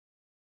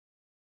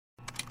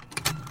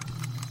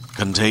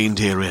Contained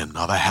herein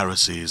are the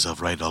heresies of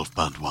Radolf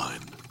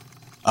Burntwine,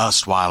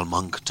 erstwhile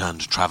monk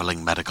turned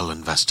traveling medical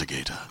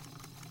investigator.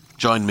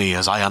 Join me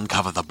as I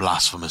uncover the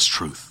blasphemous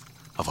truth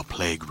of a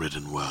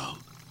plague-ridden world,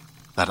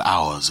 that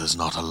ours is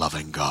not a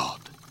loving God,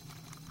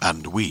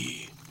 and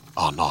we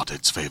are not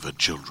its favored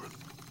children.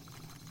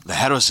 The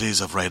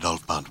heresies of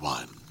Radolf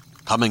Burntwine,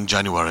 coming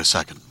January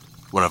 2nd,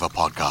 wherever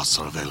podcasts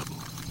are available.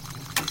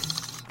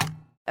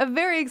 A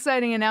very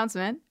exciting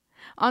announcement.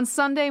 On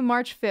Sunday,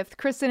 March 5th,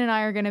 Kristen and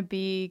I are going to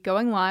be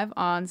going live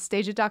on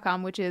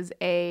Stageit.com, which is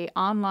a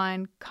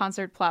online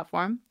concert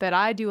platform that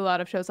I do a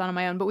lot of shows on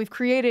my own, but we've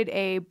created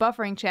a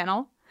buffering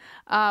channel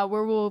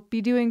where we'll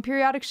be doing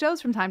periodic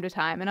shows from time to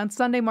time. And on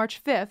Sunday,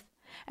 March 5th,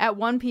 at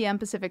 1 p.m.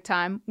 Pacific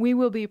time, we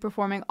will be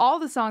performing all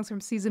the songs from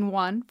Season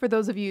 1 for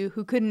those of you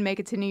who couldn't make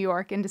it to New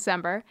York in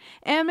December,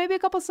 and maybe a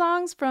couple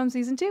songs from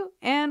Season 2.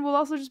 And we'll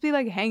also just be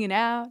like hanging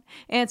out,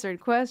 answering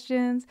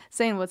questions,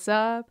 saying what's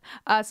up.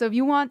 So if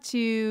you want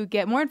to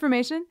get more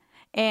information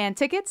and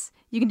tickets,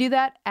 you can do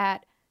that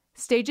at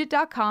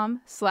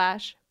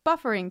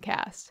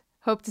stageit.com/bufferingcast.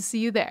 Hope to see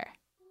you there.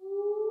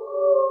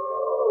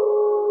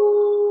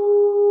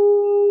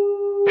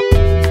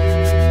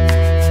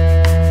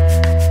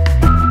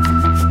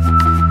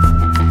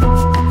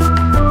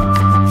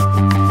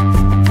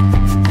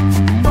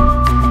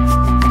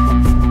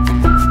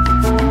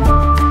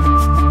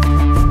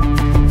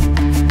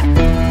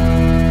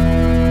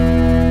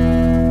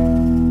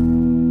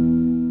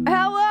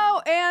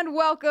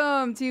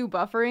 Welcome to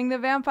Buffering the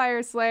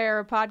Vampire Slayer,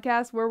 a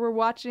podcast where we're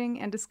watching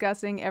and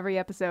discussing every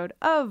episode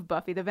of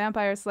Buffy the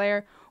Vampire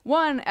Slayer,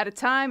 one at a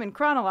time in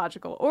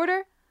chronological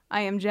order.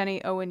 I am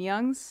Jenny Owen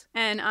Youngs.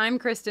 And I'm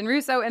Kristen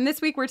Russo, and this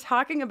week we're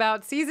talking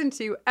about Season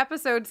 2,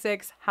 Episode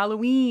 6,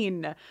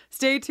 Halloween.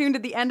 Stay tuned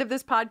at the end of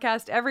this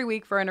podcast every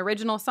week for an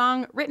original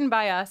song written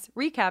by us,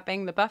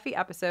 recapping the Buffy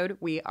episode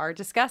we are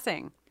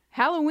discussing.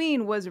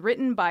 Halloween was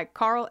written by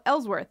Carl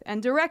Ellsworth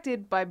and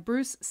directed by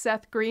Bruce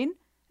Seth Green,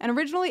 and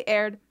originally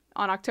aired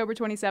on October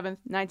 27th,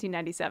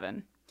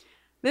 1997.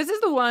 This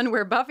is the one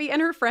where Buffy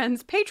and her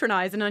friends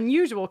patronize an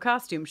unusual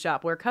costume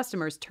shop where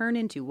customers turn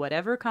into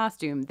whatever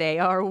costume they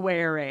are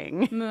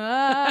wearing.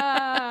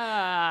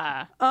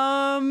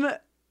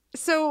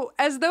 So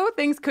as though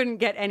things couldn't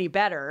get any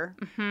better,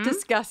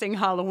 discussing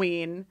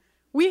Halloween,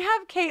 we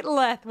have Kate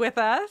Leth with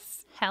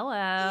us.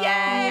 Hello.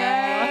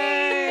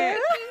 Yay!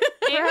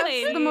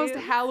 Perhaps the most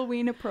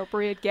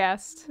Halloween-appropriate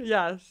guest.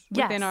 Yes.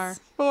 Within our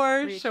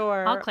For reach.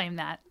 sure. I'll claim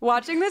that.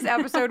 Watching this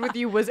episode with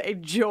you was a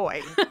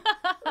joy.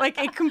 Like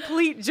a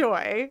complete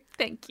joy.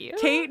 Thank you.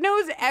 Kate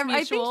knows every.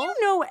 I think you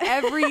know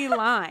every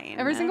line.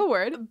 Every single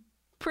word.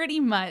 Pretty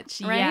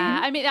much, Right? yeah.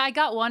 I mean, I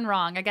got one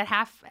wrong. I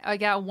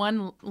got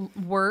one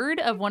word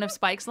of one of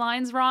Spike's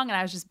lines wrong, and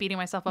I was just beating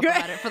myself up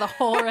about it for the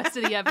whole rest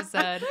of the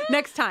episode.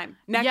 Next time,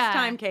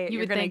 Kate,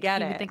 you're going to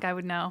get it. You would think I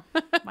would know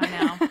by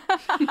now.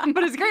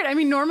 But it's great. I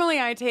mean,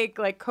 normally I take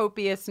like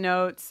copious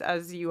notes,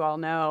 as you all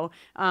know.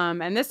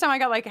 And this time I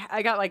got like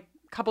a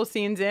couple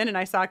scenes in, and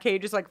I saw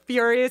Kate just like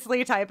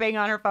furiously typing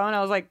on her phone. I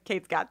was like,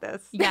 Kate's got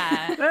this.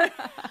 Yeah.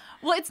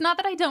 Well, it's not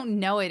that I don't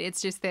know it.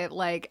 It's just that,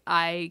 like,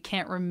 I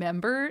can't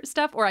remember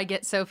stuff, or I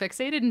get so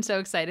fixated and so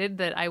excited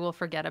that I will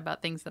forget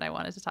about things that I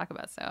wanted to talk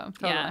about. So,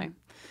 Totally. yeah.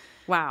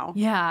 Wow.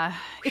 Yeah.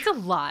 It's a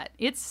lot.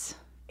 It's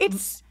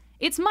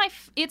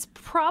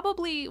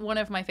probably one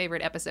of my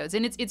favorite episodes,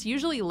 and it's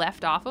usually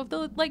left off of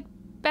the, like,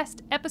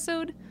 best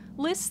episode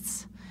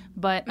lists,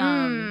 but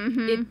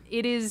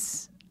it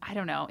is, I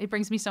don't know, it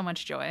brings me so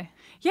much joy.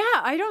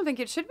 Yeah, I don't think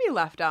it should be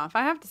left off,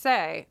 I have to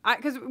say.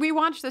 Because we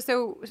watched this.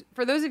 So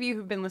for those of you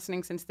who've been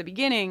listening since the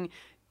beginning,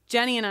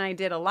 Jenny and I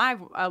did a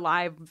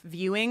live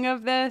viewing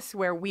of this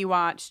where we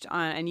watched,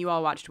 and you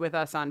all watched with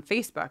us on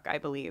Facebook, I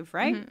believe,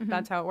 right?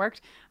 That's how it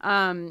worked.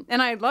 And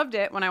I loved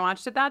it when I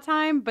watched it that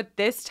time. But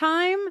this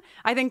time,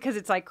 I think because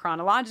it's like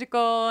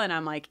chronological and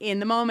I'm like in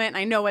the moment,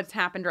 I know what's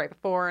happened right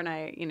before and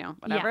I,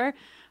 whatever. Yeah.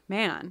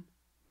 Man.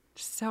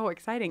 So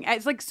exciting.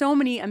 It's like so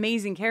many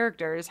amazing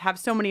characters have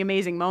so many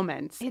amazing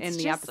moments in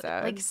the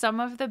episode. Like some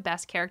of the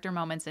best character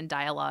moments and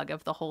dialogue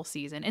of the whole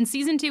season. And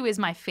season 2 is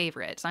my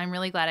favorite. So I'm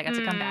really glad I got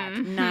to come back.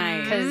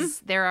 Nice. Because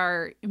there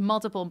are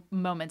multiple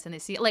moments in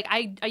this season. Like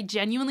I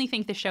genuinely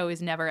think the show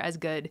is never as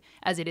good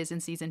as it is in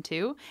season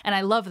 2. And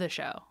I love the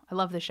show. I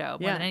love the show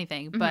more than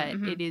anything. But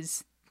it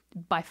is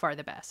by far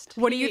the best.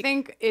 What do you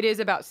think it is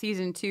about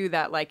season 2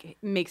 that like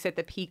makes it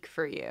the peak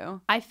for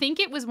you? I think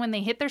it was when they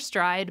hit their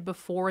stride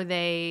before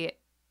they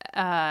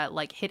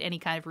like hit any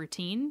kind of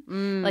routine.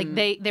 Like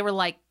they were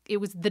like, it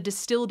was the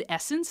distilled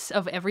essence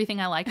of everything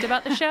I liked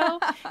about the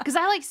show. Because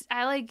I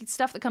like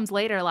stuff that comes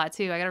later a lot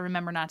too. I gotta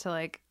remember not to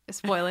like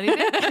spoil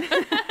anything.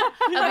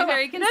 I'll be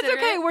very considerate.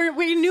 That's okay.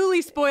 We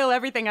newly spoil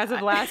everything as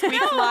of last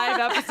week's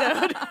live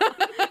episode.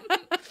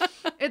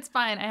 It's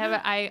fine.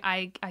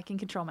 I can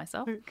control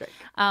myself. Okay.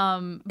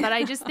 But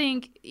I just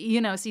think,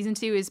 season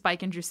 2 is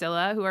Spike and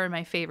Drusilla, who are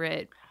my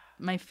favorite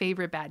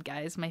bad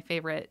guys, my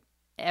favorite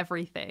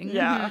everything.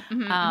 Yeah.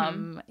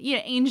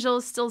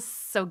 Angel's still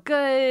so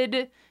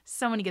good.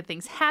 So many good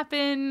things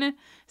happen.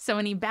 So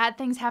many bad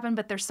things happen,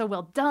 but they're so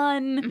well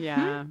done.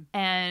 Yeah.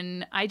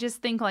 And I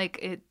just think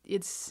like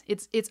it's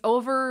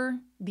over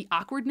the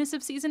awkwardness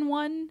of season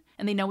 1,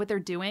 and they know what they're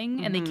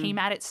doing, and they came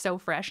at it so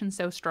fresh and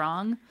so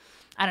strong.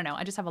 I don't know.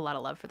 I just have a lot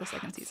of love for the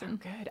second season.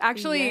 So good.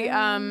 Actually,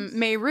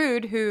 May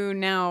Rude, who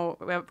now,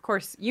 well, of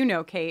course, you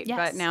know Kate, Yes.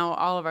 but now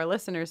all of our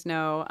listeners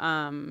know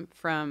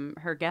from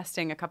her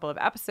guesting a couple of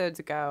episodes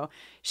ago,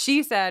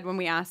 she said when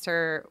we asked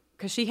her,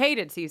 because she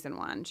hated season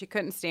 1, she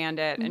couldn't stand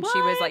it, and she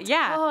was like,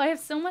 "Yeah." Oh, I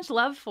have so much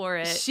love for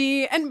it.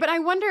 But I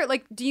wonder,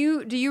 like, do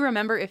you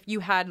remember if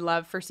you had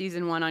love for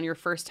season 1 on your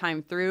first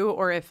time through,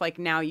 or if like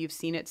now you've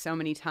seen it so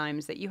many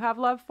times that you have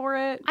love for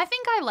it? I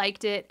think I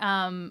liked it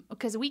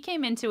because we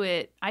came into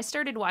it. I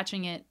started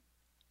watching it,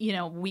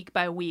 week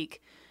by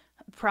week,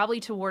 probably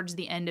towards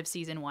the end of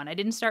season 1. I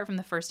didn't start from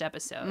the first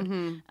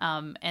episode,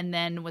 and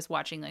then was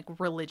watching like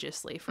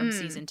religiously from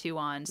season 2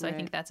 on. So I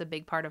think that's a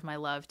big part of my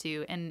love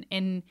too.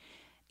 And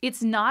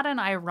it's not an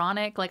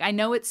ironic, like, I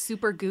know it's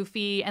super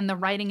goofy and the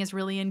writing is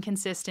really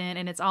inconsistent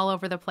and it's all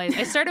over the place.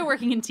 I started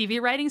working in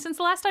TV writing since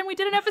the last time we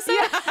did an episode.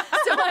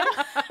 So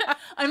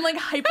I'm like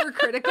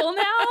hypercritical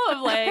now of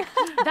like,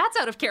 that's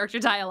out of character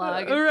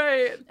dialogue.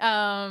 Right.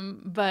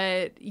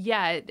 But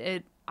yeah,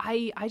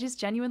 I just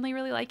genuinely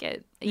really like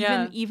it.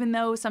 Yeah. Even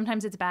though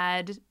sometimes it's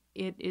bad,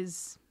 it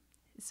is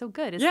so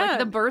good. It's Yeah. like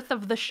the birth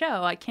of the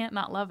show. I can't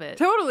not love it.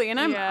 Totally, and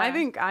I Yeah.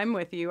 think I'm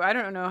with you. I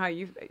don't know how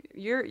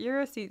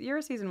you're a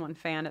season 1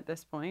 fan at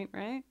this point,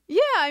 right? Yeah,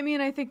 I mean,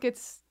 I think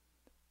it's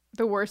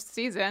the worst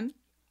season.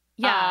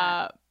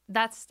 Yeah.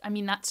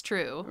 That's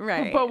true.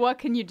 Right. But what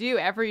can you do?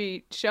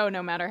 Every show,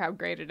 no matter how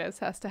great it is,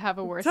 has to have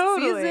a worst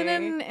Totally.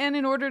 season. And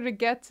in order to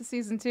get to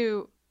season 2,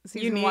 you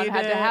season need 1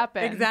 had to it.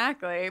 happen.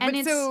 Exactly. And but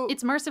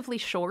it's mercifully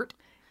short.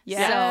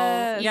 Yes.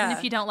 So even Yeah.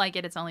 if you don't like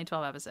it, it's only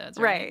 12 episodes,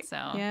 Right. right? So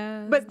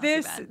Yeah. But not too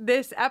this bad.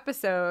 this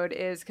episode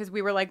is because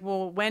we were like,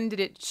 well, when did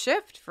it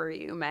shift for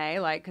you,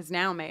 May? Like, because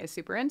now May is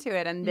super into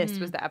it, and this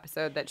was the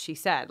episode that she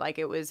said, like,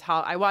 it was.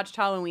 I watched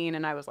Halloween,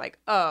 and I was like,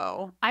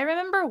 oh, I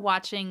remember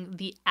watching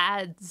the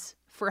ads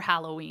for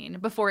Halloween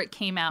before it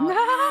came out.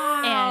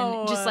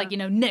 no, And just like,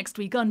 next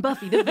week on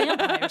Buffy the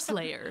Vampire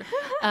Slayer,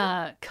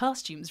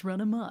 costumes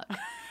run amok.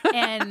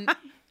 And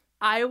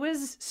I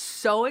was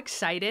so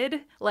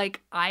excited.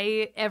 Like,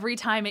 every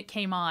time it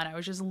came on, I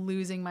was just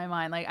losing my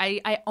mind. Like,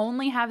 I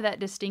only have that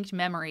distinct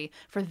memory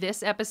for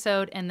this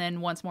episode and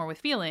then Once More with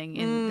Feeling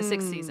in the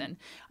 6th season.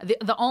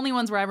 The only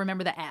ones where I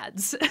remember the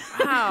ads.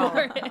 wow,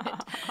 for it.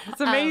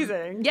 it's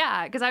amazing.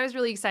 Yeah, because I was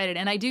really excited.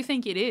 And I do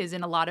think it is,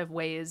 in a lot of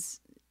ways,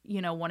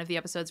 one of the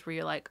episodes where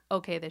you're like,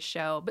 okay, this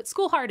show. But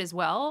School Hard as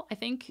well, I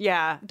think,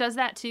 Yeah. does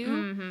that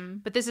too.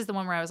 But this is the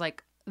one where I was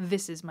like,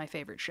 this is my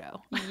favorite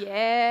show.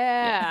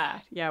 Yeah.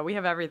 Yeah, we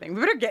have everything.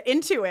 We better get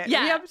into it.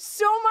 Yeah. We have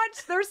so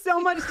much. There's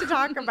so much to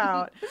talk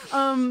about.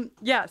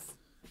 Yes.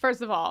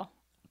 First of all,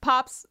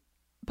 Pop's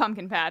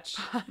pumpkin patch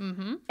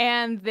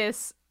and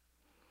this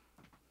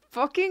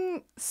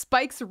fucking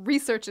Spike's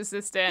research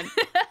assistant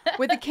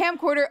with a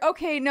camcorder.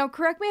 Okay, now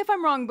correct me if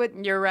I'm wrong,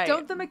 but You're right.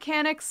 don't the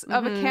mechanics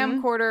of a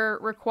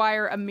camcorder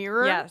require a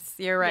mirror Yes,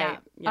 you're right.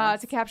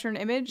 Yes. to capture an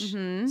image?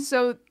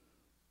 So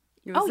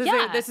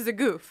This is a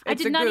goof. I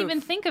It's did a not goof.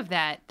 even think of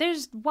that.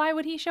 Why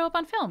would he show up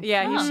on film?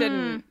 Yeah, he Huh.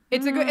 shouldn't.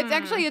 It's a good. It's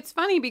actually it's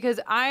funny because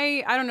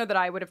I don't know that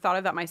I would have thought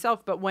of that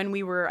myself, but when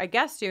we were, I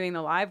guess, doing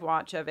the live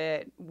watch of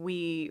it,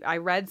 I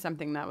read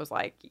something that was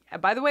like,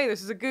 by the way,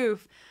 this is a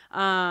goof,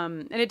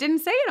 and it didn't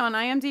say it on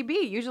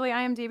IMDb. Usually,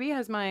 IMDb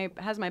has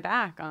my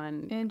back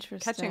on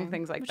Interesting. catching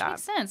things like Which that.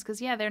 makes sense because,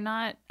 they're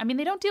not. I mean,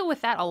 they don't deal with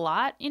that a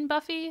lot in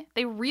Buffy.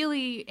 They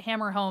really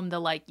hammer home the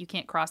like, you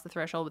can't cross the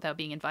threshold without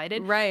being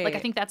invited. Right. Like, I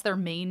think that's their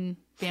main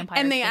vampire.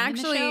 And they thing in the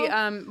actually,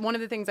 show. one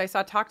of the things I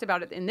saw talked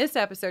about it in this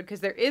episode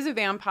because there is a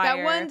vampire.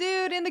 that one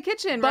dude in the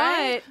kitchen,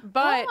 right?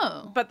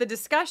 But the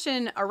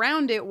discussion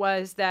around it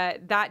was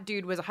that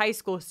dude was a high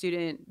school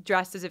student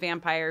dressed as a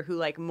vampire who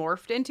like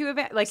morphed into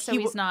a like So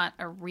he's not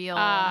a real.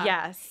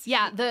 yes.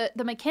 Yeah, the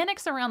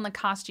mechanics around the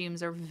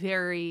costumes are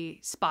very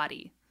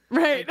spotty.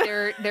 Right.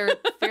 Like, they're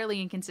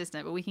fairly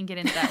inconsistent, but we can get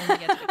into that when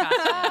we get to the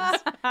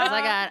costumes. 'Cause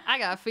I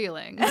got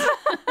feelings.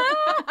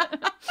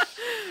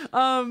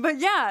 But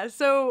yeah,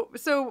 so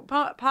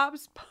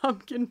Pop's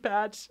pumpkin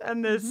patch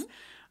and this.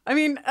 I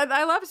mean,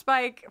 I love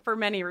Spike for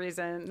many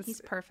reasons.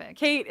 He's perfect.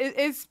 Kate,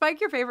 is Spike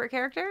your favorite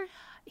character?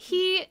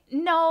 He's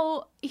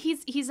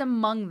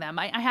among them.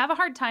 I have a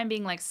hard time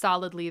being like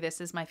solidly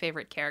this is my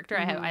favorite character.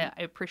 I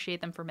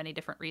appreciate them for many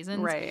different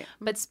reasons. Right.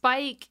 But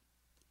Spike,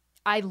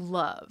 I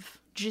love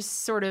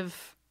just sort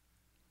of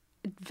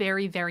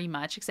very, very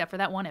much, except for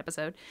that one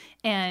episode.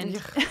 And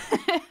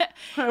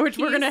Which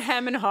we're gonna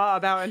hem and haw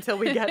about until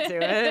we get to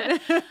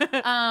it.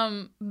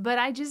 but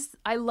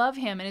I love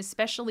him, and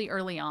especially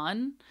early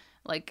on.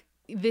 Like,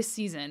 this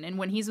season, and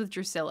when he's with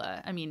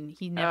Drusilla, I mean,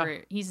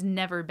 he's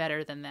never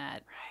better than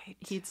that. Right.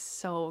 He's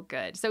so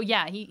good. So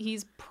yeah,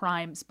 he's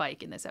prime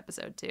Spike in this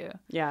episode too.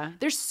 Yeah.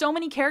 There's so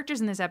many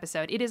characters in this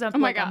episode. It is a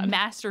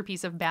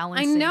masterpiece of I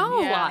balancing.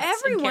 know. plots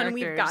and Everyone.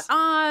 We've got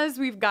characters. Oz.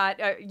 We've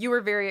got. You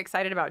were very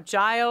excited about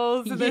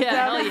Giles in this Yeah,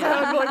 hell episode.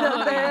 yeah. Look at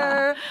Oh,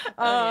 there.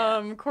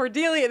 yeah.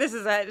 Cordelia. This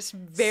is a just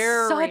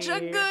very Such a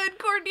good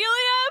Cordelia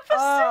episode.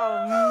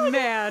 Oh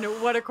man,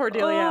 what a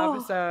Cordelia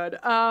episode.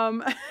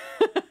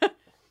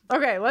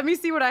 Okay, let me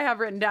see what I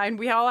have written down.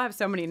 We all have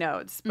so many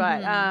notes,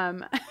 but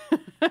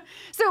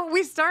so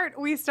we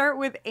start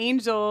with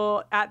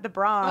Angel at the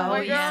Bronx. Oh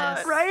my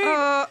God.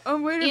 Right?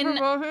 I'm waiting for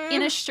Buffy.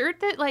 In a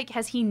shirt that like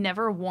has he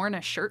never worn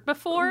a shirt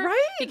before? Right.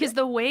 Because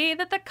the way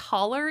that the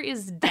collar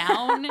is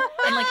down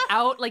and like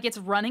out, like it's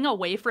running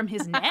away from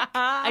his neck.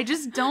 I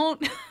just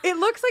don't. It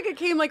looks like it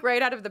came like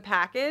right out of the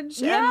package,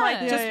 and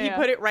like Yeah. just Yeah, he yeah.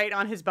 put it right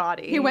on his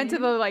body. He went to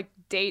the like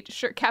date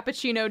shirt,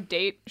 cappuccino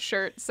date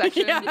shirt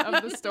section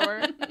of the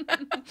store.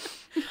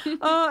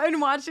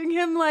 And watching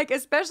him, like,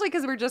 especially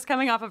because we're just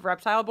coming off of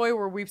Reptile Boy,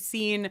 where we've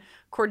seen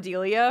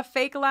Cordelia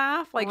fake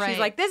laugh. Like, she's Right.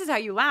 like, this is how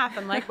you laugh,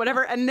 and like,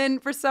 whatever. And then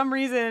for some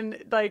reason,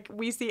 like,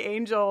 we see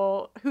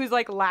Angel, who's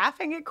like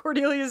laughing at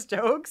Cordelia's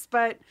jokes,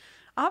 but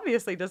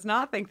obviously does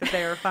not think that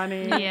they are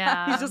funny.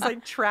 Yeah. He's just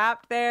like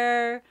trapped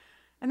there.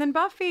 And then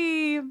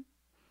Buffy.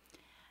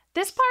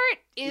 This part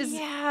is,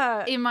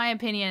 Yeah. in my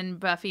opinion,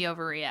 Buffy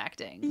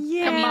overreacting.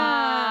 Yeah. I mean,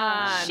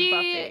 on, she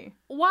Buffy.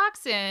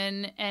 walks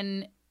in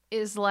and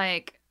is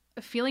like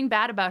feeling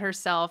bad about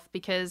herself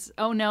because,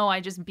 oh no, I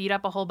just beat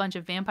up a whole bunch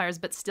of vampires,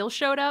 but still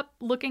showed up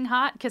looking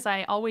hot because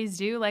I always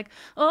do. Like,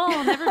 oh,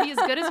 I'll never be as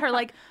good as her.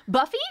 Like,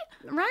 Buffy?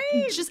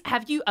 Right. Just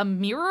have you a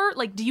mirror?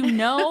 Like, do you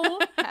know?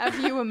 Have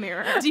you a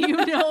mirror? Do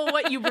you know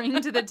what you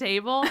bring to the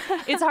table?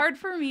 It's hard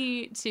for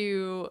me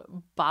to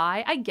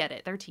buy. I get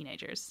it. They're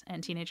teenagers,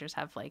 and teenagers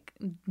have like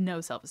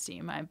no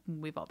self-esteem.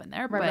 We've all been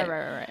there.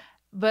 Right.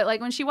 But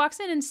like when she walks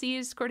in and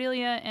sees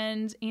Cordelia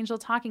and Angel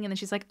talking, and then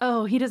she's like,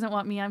 "Oh, he doesn't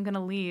want me. I'm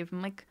gonna leave."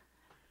 I'm like,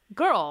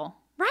 "Girl,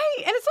 Right.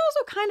 And it's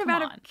also kind of Come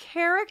out on. of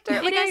character.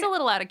 it is a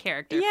little out of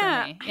character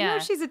Yeah, for me." I know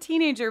she's a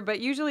teenager, but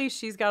usually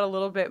she's got a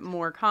little bit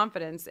more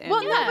confidence in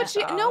Well, no, Yeah.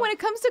 but when it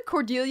comes to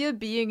Cordelia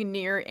being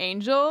near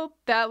Angel,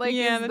 that like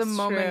Yeah, is the that's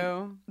moment,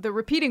 true. the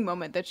repeating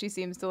moment that she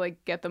seems to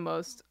like get the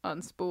most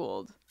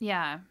unspooled.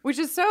 Yeah. Which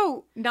is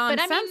so I mean,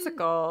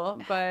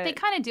 nonsensical, but, They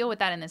kind of deal with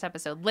that in this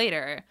episode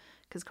later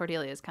because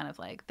Cordelia is kind of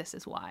like, "This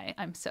is why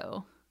I'm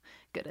so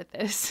good at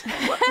this."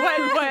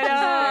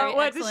 Very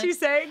what did she excellent.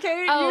 say,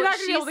 Kate? Oh, You're not going to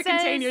she be able to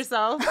contain says-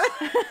 yourself.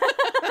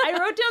 I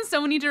wrote down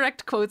so many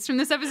direct quotes from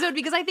this episode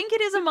because I think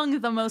it is among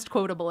the most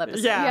quotable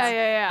episodes. Yeah.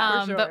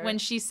 Yeah. for But sure. when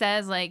she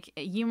says like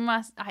you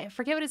must, I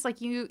forget what it's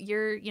like. You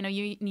know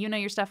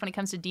your stuff when it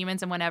comes to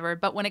demons and whatever.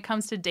 But when it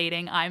comes to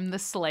dating, I'm the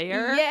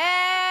slayer.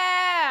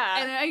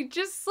 Yeah. And I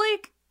just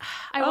like,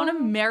 I want to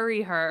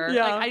marry her.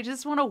 Yeah. Like I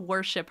just want to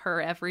worship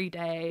her every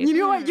day. You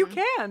know what? You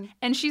can.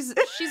 And she's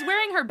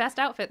wearing her best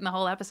outfit in the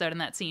whole episode in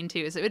that scene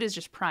too. So it is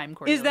just prime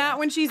Cordelia. Is that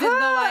when she's in the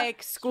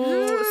like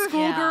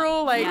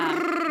schoolgirl? Like,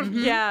 Yeah.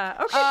 yeah.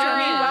 Okay. Sure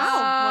Jeremy, is.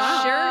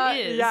 Wow. Sure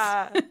is.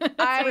 Yeah.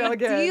 real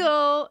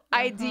good.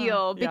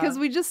 Ideal. Because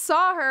we just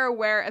saw her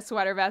wear a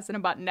sweater vest and a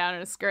button down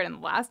and a skirt in the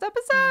last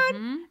episode.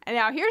 And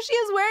now here she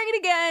is wearing it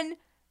again,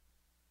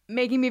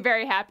 making me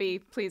very happy.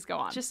 Please go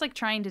on. Just like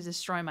trying to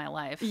destroy my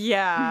life.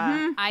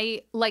 Yeah.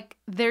 I like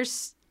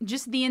there's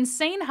just the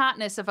insane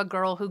hotness of a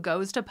girl who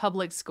goes to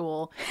public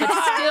school but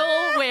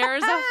still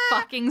wears a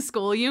fucking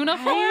school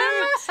uniform.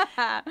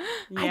 Yeah.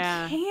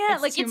 I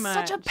can't. Like too it's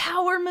such a much.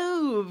 power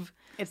move.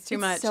 It's too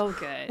It's much. so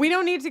good. We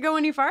don't need to go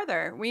any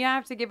farther. We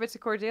have to give it to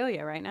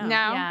Cordelia right now.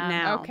 Now? Yeah.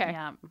 Now. Okay.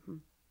 Yeah.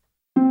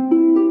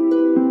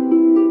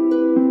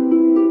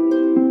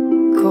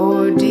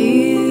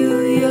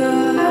 Cordelia,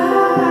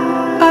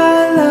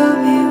 I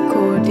love you,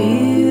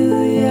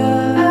 Cordelia.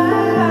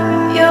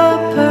 You're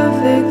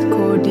perfect,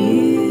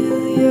 Cordelia.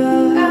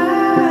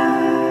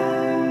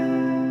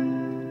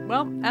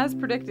 Well, as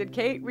predicted,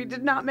 Kate, we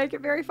did not make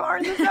it very far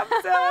in this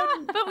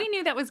episode. But we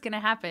knew that was going to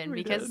happen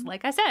because,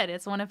 like I said,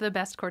 it's one of the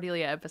best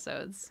Cordelia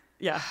episodes.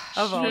 Yeah,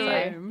 of all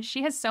time.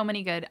 She has so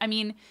many good. I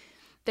mean,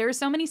 there are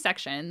so many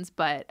sections,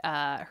 but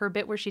her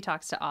bit where she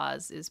talks to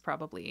Oz is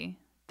probably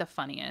the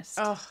funniest.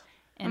 Oh,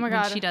 And my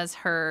when God. she does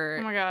her,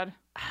 Oh my God.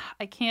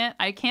 I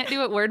can't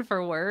do it word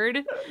for word.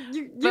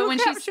 you when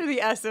she's- capture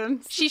the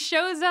essence. She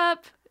shows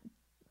up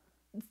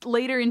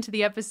later into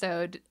the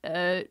episode.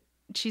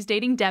 She's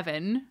dating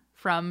Devin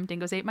from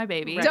Dingoes Ate My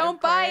Baby. Right.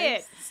 Don't buy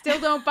it. Still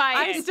don't buy it.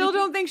 I still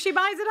don't think she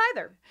buys it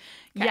either.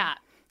 Yeah.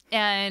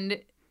 And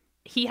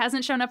he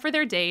hasn't shown up for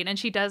their date. And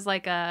she does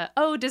like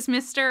does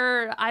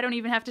Mr. I don't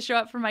even have to show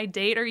up for my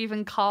date or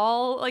even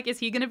call. Like, is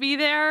he going to be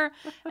there?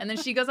 And then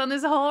she goes on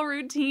this whole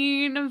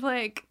routine of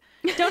like,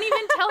 don't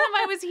even tell him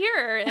I was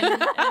here.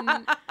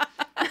 And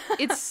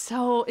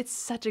it's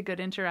such a good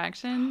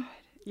interaction.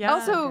 Yeah.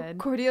 Also, good.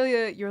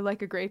 Cordelia, you're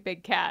like a great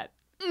big cat.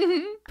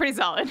 Pretty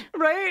solid.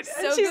 right?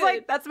 So and she's good.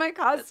 like, that's my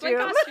costume.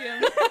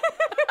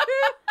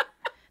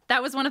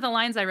 That was one of the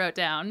lines I wrote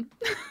down.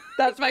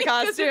 That's my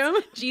costume.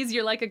 Geez,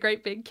 you're like a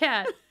great big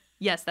cat.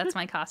 Yes, that's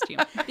my costume.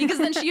 Because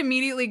then she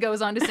immediately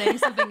goes on to saying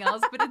something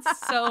else, but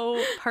it's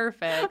so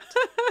perfect.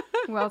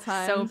 Well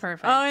timed. So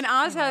perfect. Oh, and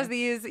Oz has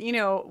these,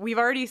 we've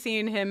already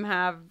seen him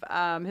have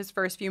his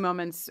first few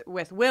moments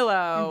with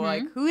Willow.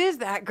 Like, who is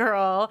that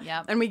girl?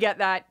 Yep. And we get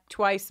that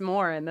twice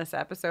more in this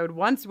episode.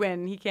 Once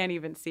when he can't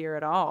even see her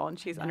at all, and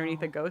she's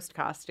underneath a ghost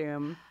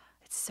costume.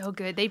 It's so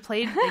good. They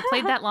played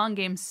that long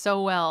game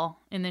so well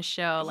in this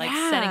show, like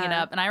setting it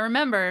up. And I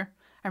remember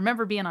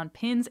being on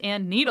pins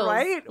and needles,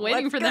 Right?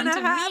 waiting What's for them to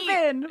gonna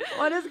happen?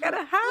 What is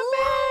gonna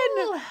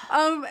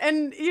happen?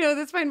 And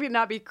this might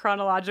not be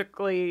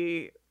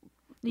chronologically.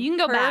 You can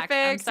go back.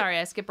 I'm Perfect. sorry,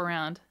 I skip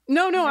around.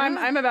 No,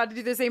 I'm about to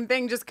do the same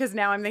thing just because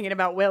now I'm thinking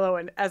about Willow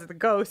and as the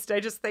ghost. I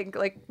just think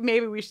like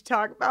maybe we should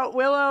talk about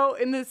Willow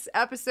in this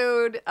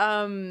episode.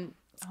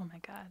 Oh my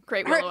God.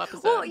 Great Willow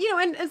episode. Well,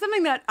 and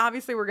something that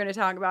obviously we're going to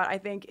talk about, I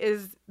think,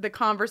 is the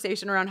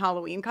conversation around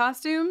Halloween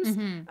costumes,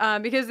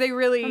 because they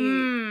really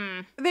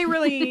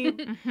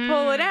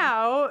pull it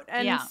out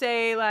and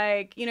say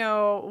like,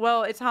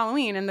 well, it's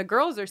Halloween, and the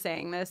girls are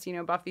saying this.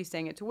 Buffy's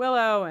saying it to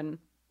Willow, and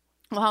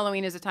well,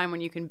 Halloween is a time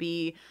when you can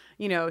be,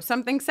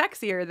 something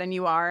sexier than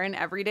you are in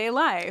everyday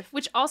life.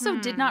 Which also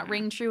did not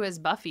ring true as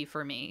Buffy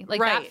for me.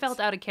 Like, Right. that felt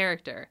out of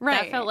character.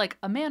 Right. That felt like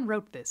a man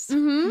wrote this. Yeah. A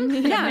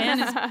man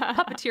is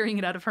puppeteering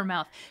it out of her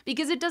mouth.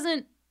 Because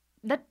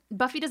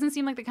Buffy doesn't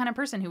seem like the kind of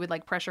person who would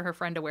like pressure her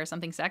friend to wear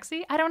something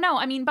sexy. I don't know.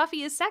 I mean,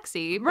 Buffy is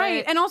sexy. But...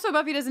 Right. And also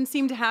Buffy doesn't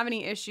seem to have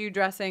any issue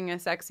dressing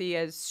as sexy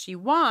as she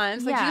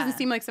wants. Like she doesn't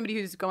seem like somebody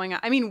who's going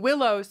out. I mean,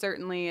 Willow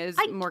certainly is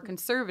more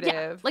conservative.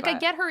 Yeah. Like, I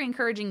but- get her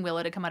encouraging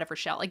Willow to come out of her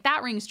shell. Like,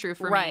 that rings true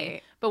for me.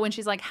 Right. But when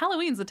she's like,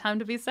 Halloween's the time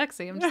to be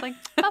sexy, I'm just like,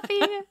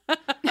 Buffy.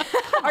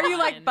 Are you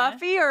like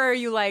Buffy or are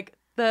you like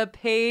the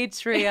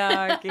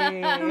patriarchy?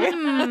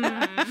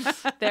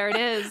 There it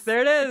is.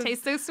 There it is. It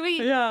tastes so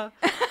sweet. Yeah.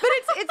 But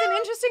it's an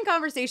interesting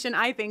conversation,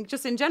 I think,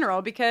 just in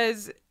general,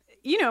 because,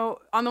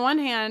 on the one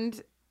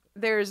hand,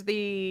 there's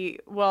I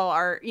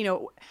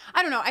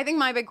don't know. I think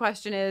my big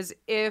question is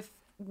if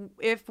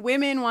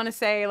women want to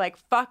say like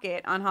fuck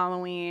it on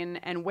Halloween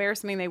and wear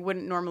something they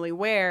wouldn't normally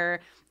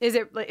wear, is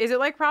it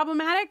like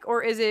problematic,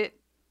 or is it,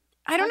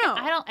 I don't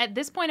know. At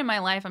this point in my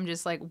life, I'm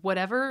just like,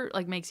 whatever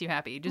like makes you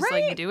happy. Just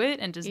like do it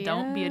and just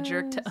don't be a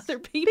jerk to other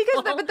people.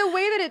 Because but the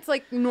way that it's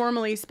like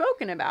normally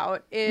spoken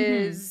about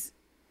is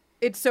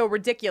it's so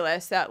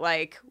ridiculous that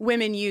like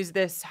women use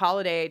this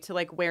holiday to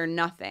like wear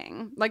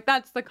nothing. Like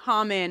that's the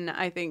common,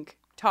 I think,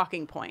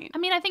 talking point. I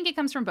mean, I think it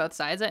comes from both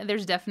sides.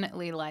 There's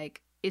definitely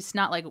like, it's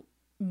not like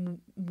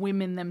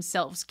women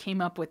themselves came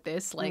up with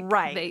this. Like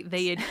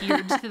they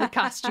adhered to the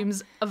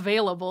costumes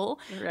available.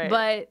 Right.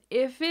 But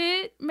if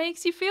it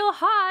makes you feel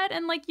hot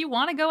and like you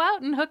want to go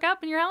out and hook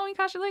up in your Halloween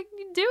costume, like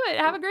you do it.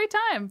 Have a great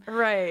time.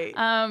 Right.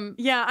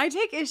 Yeah, I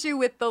take issue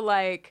with the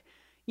like,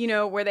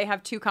 where they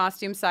have two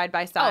costumes side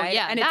by side. Oh,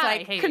 yeah, and it's that I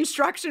like hate.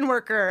 construction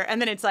worker, and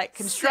then it's like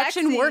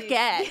construction Sexy.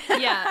 workette.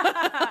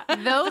 Yeah.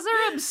 Those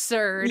are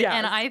absurd. Yes.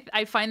 And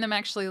I find them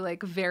actually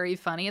like very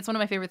funny. It's one of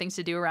my favorite things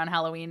to do around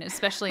Halloween,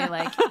 especially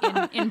like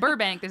in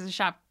Burbank. There's a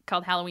shop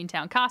called Halloween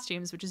Town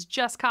Costumes, which is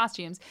just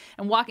costumes.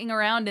 And walking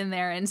around in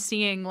there and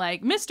seeing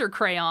like Mr.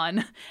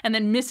 Crayon and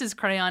then Mrs.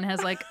 Crayon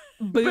has like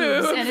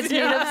boobs and it's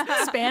made of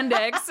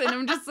spandex. And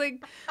I'm just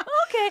like,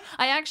 okay.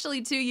 I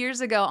actually 2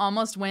 years ago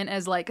almost went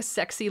as like a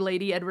sexy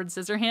lady Edward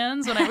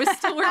Scissorhands when I was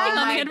still working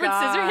on the Edward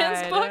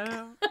Scissorhands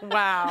book.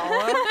 Wow.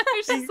 I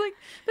was just like,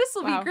 this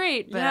will be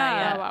great. But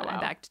Yeah. I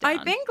backed down.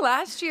 I think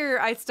last year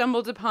I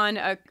stumbled upon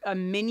a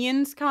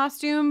Minions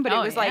costume, but it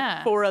Oh, was yeah.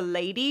 like for a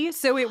lady.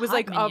 So it was Hot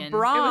like Minions. a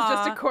bra. It was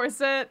just a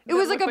corset. It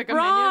was like a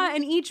bra,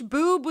 and each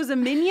boob was a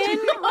minion.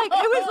 Like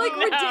it was like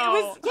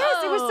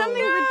it was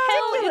something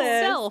Hell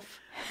ridiculous. itself.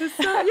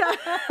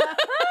 Yeah.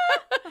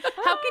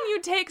 How can you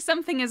take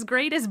something as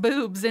great as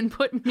boobs and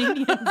put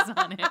minions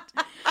on it?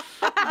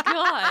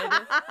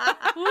 God.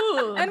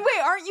 Ooh. And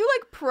wait, aren't you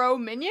like pro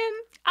minion?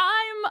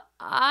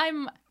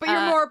 I'm But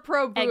you're more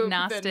pro boob than-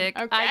 agnostic.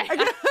 Okay.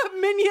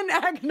 Minion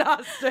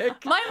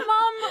agnostic. My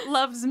mom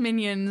loves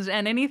Minions,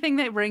 and anything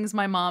that brings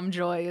my mom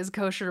joy is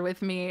kosher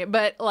with me.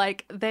 But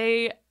like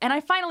and I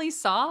finally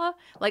saw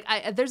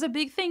there's a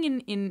big thing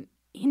in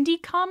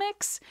indie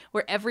comics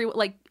where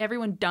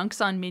everyone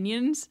dunks on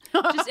Minions.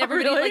 Just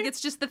everybody Really? like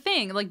it's just the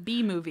thing, like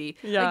B movie.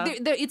 Yeah.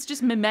 Like it's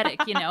just mimetic,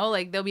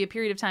 like there'll be a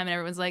period of time and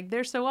everyone's like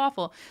they're so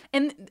awful.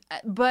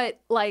 But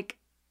like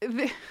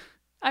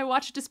I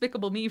watched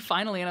Despicable Me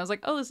finally and I was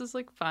like, oh, this is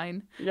like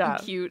fine. Yeah.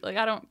 And cute. Like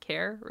I don't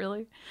care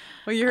really.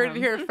 Well, you heard it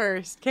here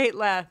first. Kate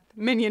Leth,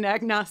 Minion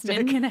agnostic.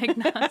 Minion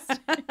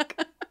agnostic.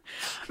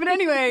 But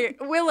anyway,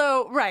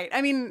 Willow, right.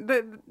 I mean,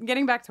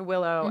 getting back to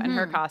Willow and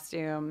her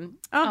costume.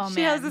 Oh,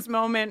 She has man. this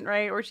moment,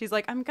 right, where she's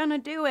like, I'm going to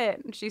do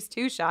it. And she's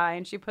too shy.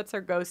 And she puts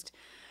her ghost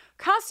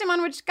costume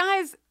on, which,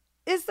 guys,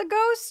 is the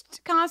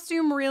ghost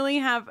costume really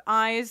have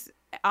eye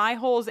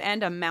holes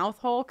and a mouth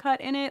hole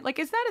cut in it? Like,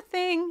 is that a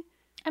thing?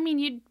 I mean,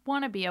 you'd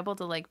want to be able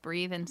to like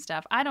breathe and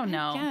stuff. I don't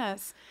know.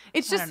 Yes.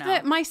 It's I just don't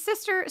that know. my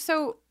sister,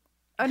 so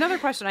another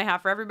question I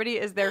have for everybody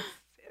is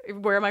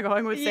where am I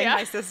going with saying Yeah.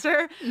 my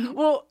sister?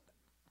 Well,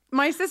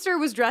 My sister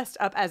was dressed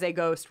up as a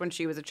ghost when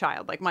she was a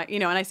child. Like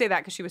and I say that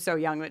because she was so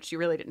young that she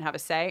really didn't have a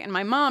say. And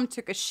my mom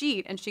took a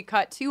sheet and she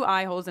cut 2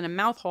 eye holes and a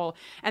mouth hole.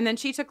 And then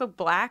she took a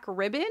black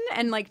ribbon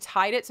and like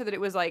tied it so that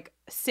it was like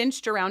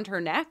cinched around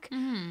her neck.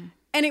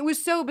 And it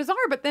was so bizarre.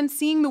 But then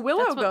seeing the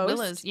willow That's what ghost.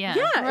 willows, yeah.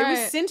 Yeah. It was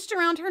Right. cinched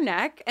around her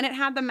neck and it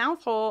had the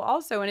mouth hole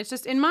also. And it's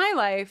just in my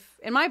life,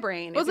 in my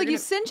brain. Well, it's if like you you're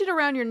cinch it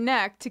around your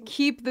neck to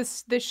keep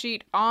the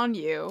sheet on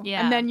you,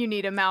 Yeah. and then you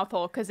need a mouth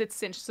hole because it's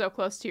cinched so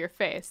close to your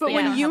face. But that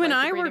when don't you have, and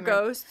like, the I were breathing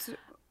room. ghosts,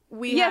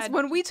 we Yes, had,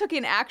 when we took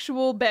an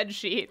actual bed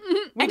sheet.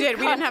 we did.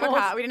 We didn't have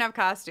holes. we didn't have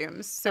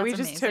costumes, so we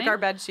That's just took amazing. our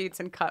bed sheets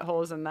and cut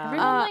holes in them.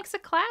 Everyone likes a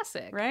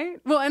classic. Right?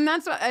 Well, and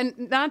that's what, and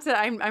that's it.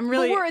 I'm But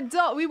really. we were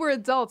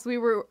adults. We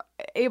were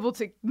able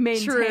to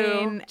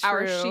maintain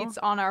our True. sheets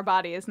on our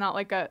body. It's not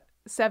like a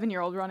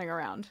 7-year-old running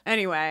around.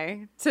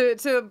 Anyway,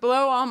 to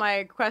blow all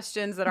my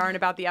questions that aren't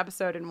about the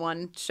episode in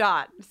one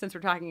shot, since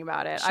we're talking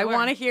about it, I Sure.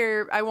 want to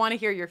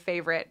hear your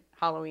favorite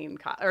Halloween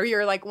or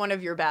your like one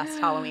of your best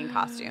Halloween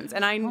costumes.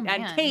 And and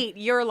man. Kate,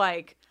 you're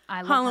like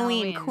I love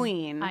Halloween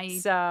Halloween. queen.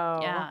 So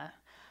Yeah.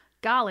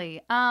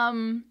 Golly.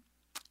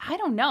 I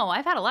don't know.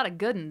 I've had a lot of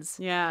good ones.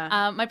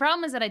 yeah. My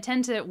problem is that I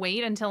tend to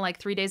wait until like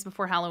 3 days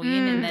before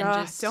Halloween and then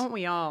Ugh, just don't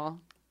we all?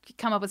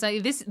 come up with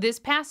something. This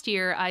past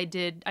year I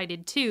did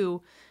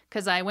 2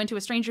 because I went to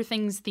a Stranger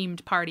Things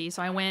themed party.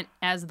 So I went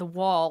as the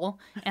Wall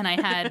and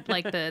I had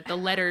like the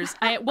letters.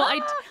 I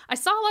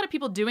saw a lot of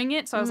people doing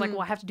it, so I was like, well,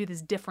 I have to do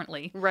this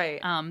differently,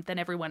 Right. Than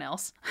everyone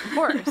else. Of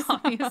course.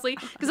 Obviously,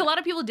 because a lot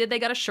of people did. They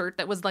got a shirt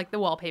that was like the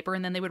wallpaper,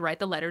 and then they would write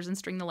the letters and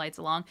string the lights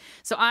along.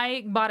 So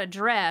I bought a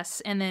dress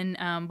and then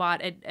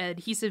bought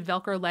adhesive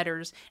Velcro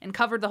letters and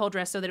covered the whole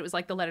dress so that it was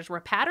like the letters were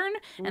a pattern.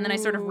 And then I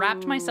sort of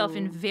wrapped myself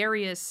in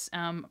various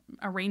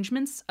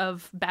arrangements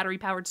of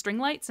battery-powered string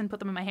lights and put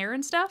them in my hair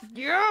and stuff.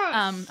 Yeah.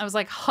 I was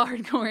like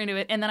hardcore into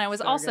it, and then I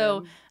was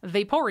also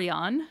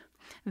Vaporeon,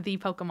 the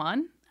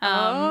Pokemon.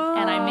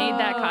 And I made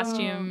that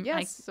costume.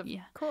 Yes, of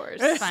yeah.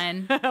 course. It's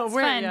fine. It's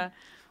fine. Yeah.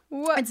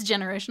 What? It's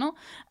generational.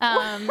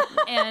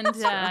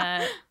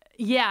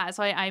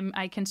 So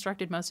I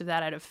constructed most of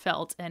that out of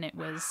felt, and it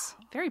was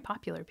very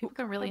popular. People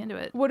got really into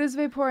it. What does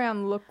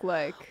Vaporeon look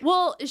like?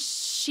 Well,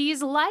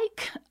 she's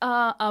like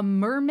a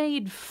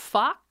mermaid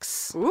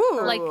fox.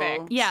 Ooh.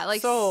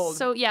 Like sold.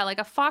 so yeah, like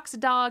a fox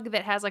dog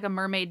that has like a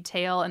mermaid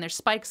tail, and there's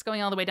spikes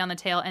going all the way down the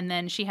tail, and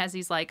then she has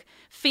these like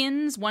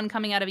fins, one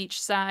coming out of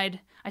each side.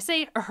 I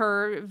say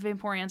her.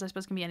 Vaporeons, I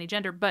suppose, can be any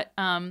gender, but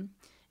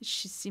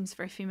she seems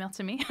very female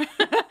to me.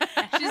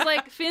 She's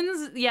like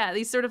fins, yeah,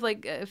 these sort of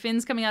like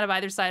fins coming out of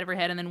either side of her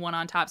head and then one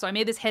on top. So I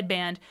made this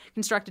headband,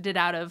 constructed it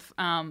out of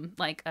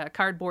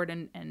cardboard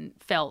and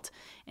felt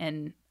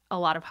and a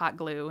lot of hot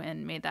glue,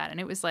 and made that. And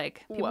it was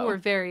like people were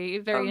very,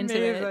 very into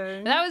it.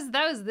 Amazing.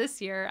 That was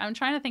this year. I'm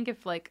trying to think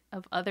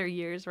of other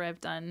years where I've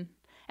done.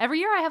 Every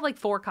year I have like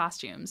 4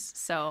 costumes.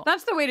 So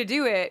That's the way to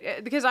do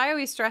it, because I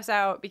always stress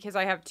out because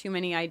I have too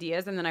many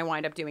ideas and then I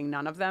wind up doing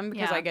none of them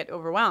because Yeah. I get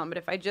overwhelmed. But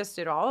if I just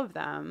did all of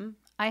them.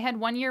 I had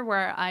one year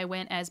where I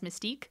went as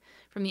Mystique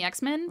from the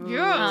X-Men.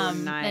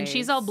 Yes. And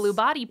she's all blue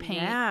body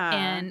paint. Yeah.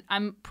 And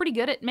I'm pretty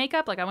good at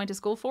makeup. Like I went to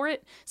school for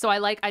it. So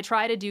I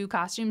try to do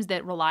costumes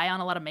that rely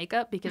on a lot of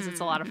makeup because it's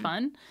a lot of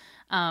fun.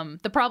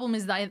 The problem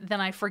is that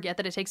then I forget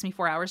that it takes me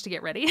 4 hours to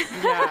get ready.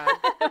 Yeah.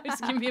 Which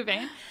can be a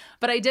pain.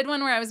 But I did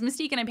one where I was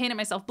Mystique and I painted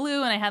myself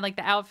blue and I had like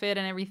the outfit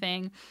and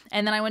everything.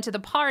 And then I went to the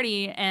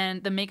party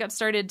and the makeup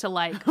started to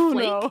like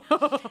flake.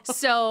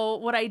 So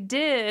what I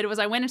did was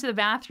I went into the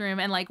bathroom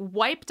and like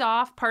wiped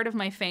off part of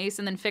my face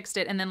and then fixed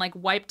it and then like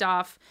wiped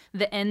off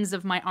the ends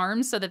of my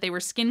arms so that they were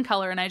skin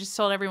color. And I just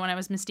told everyone I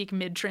was Mystique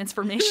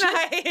mid-transformation.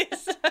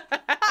 Nice.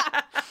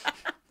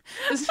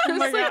 It was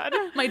my like God.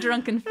 my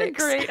drunken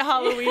fix. a great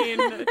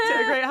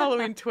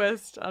Halloween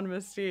twist on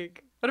Mystique.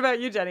 What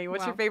about you, Jenny?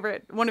 What's your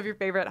favorite? One of your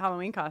favorite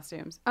Halloween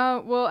costumes?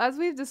 Well, as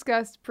we've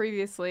discussed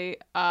previously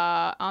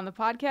on the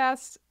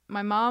podcast,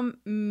 my mom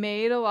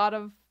made a lot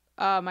of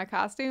my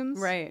costumes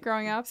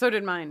growing up. So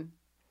did mine.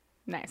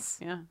 Nice.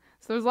 Yeah.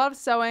 So there was a lot of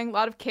sewing, a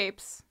lot of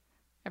capes.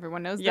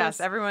 Everyone knows Yes,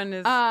 this. everyone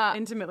is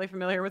intimately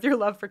familiar with your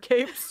love for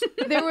capes.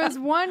 There was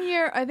one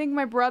year, I think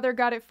my brother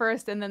got it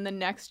first, and then the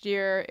next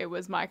year it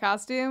was my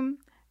costume.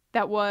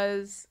 That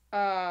was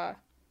a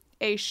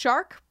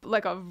shark,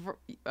 like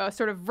a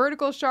sort of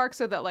vertical shark,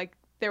 so that like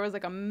there was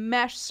like a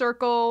mesh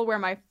circle where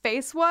my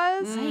face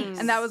was,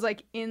 and that was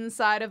like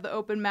inside of the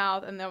open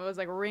mouth, and that was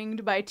like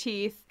ringed by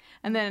teeth,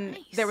 and then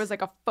there was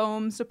like a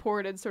foam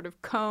supported sort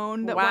of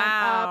cone that went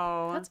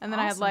up, That's and then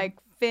I had like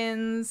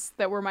fins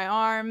that were my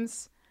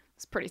arms.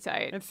 It's pretty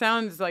tight. It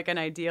sounds like an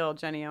ideal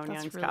Jenny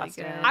Onyoung's really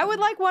costume. good. I would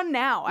like one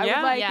now. I Yeah?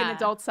 would like Yeah. an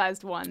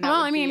adult-sized one. That Well,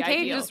 would I mean, be Kate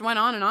ideal. just went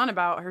on and on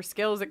about her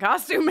skills at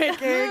costume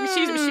making.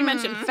 She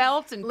mentioned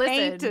felt and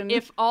paint. Listen, And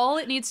if all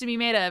it needs to be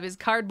made of is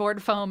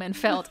cardboard, foam, and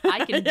felt,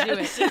 I can do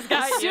it. she's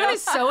got As soon you.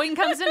 as sewing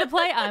comes into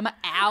play, I'm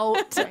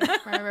out.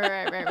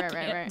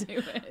 right. Do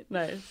it.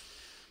 Nice.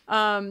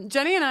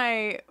 Jenny and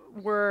I,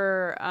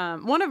 were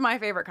one of my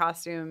favorite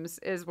costumes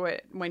is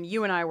when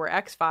you and I were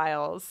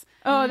X-Files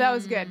Oh, that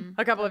was good.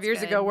 a couple of years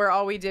good. ago, where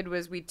all we did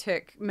was we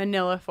took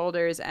manila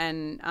folders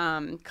and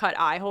cut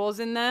eye holes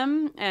in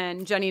them.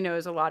 And Jenny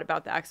knows a lot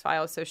about the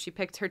X-Files, so she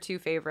picked her two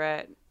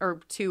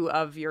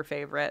of your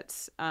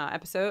favorites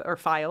episode or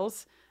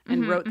files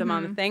and wrote them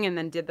on the thing, and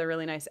then did the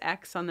really nice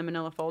X on the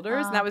manila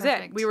folders. And that was it.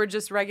 perfect. We were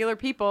just regular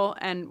people,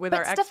 and with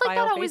our But X-File stuff like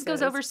that always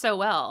goes faces. over so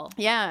well.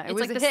 Yeah, it It's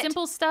was like a the hit.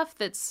 simple stuff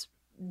that's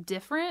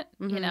different,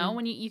 you know,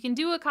 when you can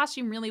do a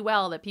costume really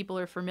well that people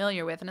are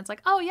familiar with, and it's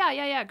like, oh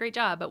yeah, great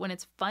job. But when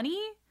it's funny,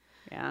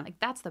 Yeah. like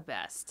that's the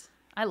best.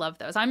 I love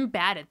those. I'm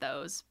bad at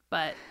those,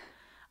 but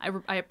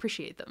I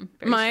appreciate them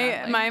very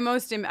strongly. My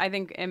most I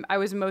think I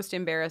was most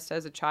embarrassed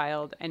as a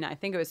child, and I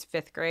think it was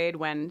 5th grade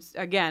when,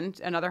 again,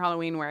 another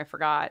Halloween where I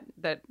forgot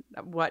that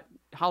what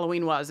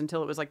Halloween was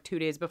until it was like 2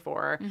 days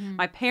before.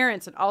 My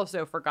parents had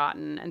also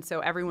forgotten, and so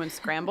everyone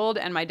scrambled,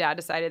 and my dad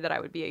decided that I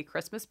would be a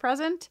Christmas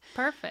present.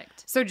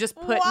 Perfect. So just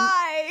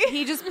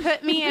he just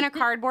put me in a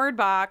cardboard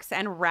box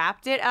and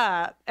wrapped it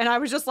up, and I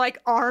was just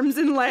like arms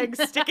and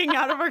legs sticking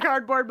out of a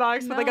cardboard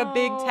box with like a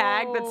big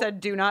tag that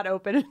said "Do not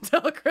open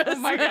until Christmas."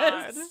 Oh my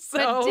god! So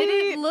But did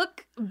it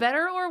look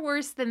better or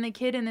worse than the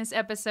kid in this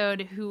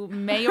episode who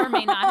may or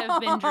may not have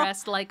been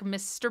dressed like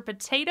Mr.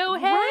 Potato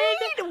Head? Right?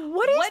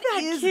 What is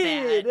that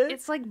kid?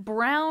 It's like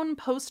brown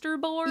poster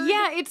board.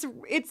 Yeah,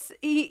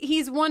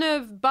 he's one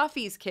of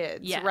Buffy's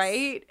kids, Yes.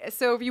 right?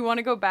 So if you want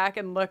to go back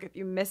and look, if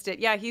you missed it,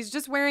 yeah, he's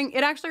just wearing.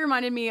 It actually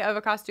reminded me of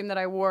a costume that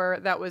I wore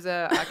that was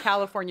a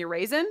California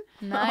raisin.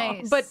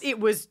 Nice. But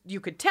you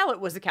could tell it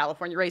was a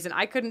California raisin.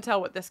 I couldn't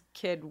tell what this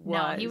kid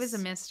was. No, he was a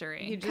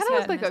mystery. He just Kind of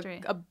was had like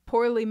mystery. a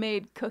poorly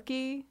made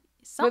cookie.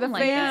 Something with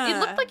a like that. face. It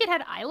looked like it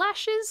had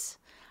eyelashes.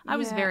 I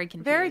was Yeah, very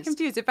confused. Very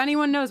confused. If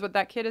anyone knows what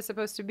that kid is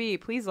supposed to be,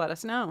 please let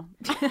us know.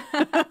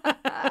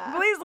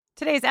 Please.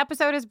 Today's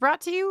episode is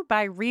brought to you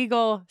by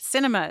Regal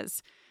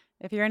Cinemas.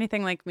 If you're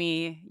anything like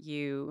me,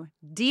 you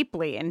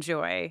deeply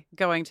enjoy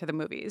going to the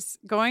movies.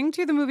 Going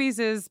to the movies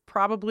is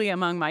probably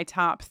among my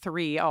top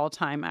 3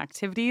 all-time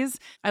activities.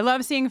 I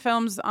love seeing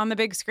films on the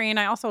big screen.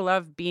 I also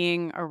love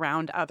being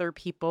around other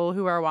people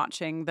who are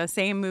watching the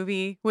same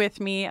movie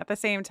with me at the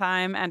same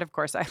time. And of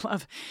course, I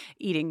love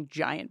eating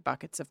giant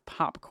buckets of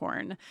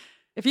popcorn.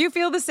 If you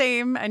feel the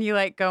same and you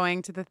like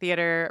going to the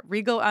theater,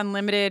 Regal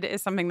Unlimited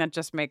is something that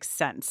just makes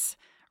sense.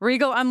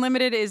 Regal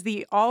Unlimited is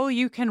the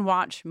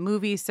all-you-can-watch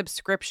movie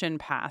subscription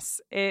pass.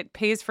 It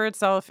pays for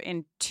itself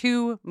in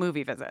 2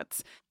 movie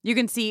visits. You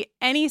can see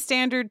any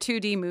standard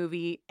 2D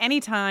movie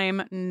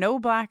anytime, no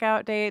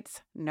blackout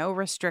dates, no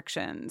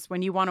restrictions.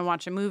 When you want to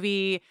watch a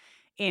movie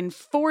in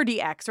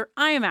 4DX or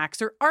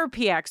IMAX or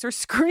RPX or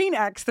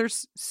ScreenX,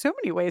 there's so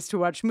many ways to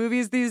watch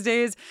movies these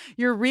days.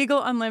 Your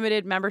Regal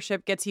Unlimited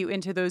membership gets you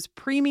into those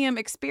premium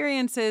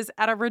experiences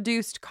at a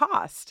reduced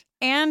cost.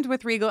 And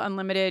with Regal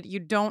Unlimited, you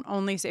don't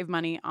only save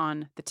money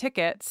on the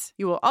tickets,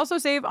 you will also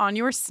save on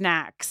your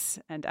snacks.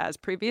 And as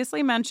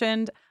previously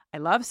mentioned, I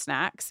love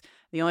snacks.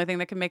 The only thing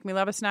that can make me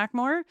love a snack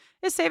more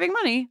is saving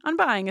money on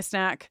buying a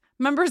snack.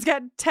 Members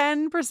get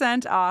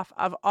 10% off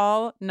of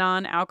all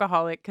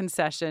non-alcoholic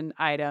concession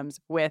items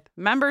with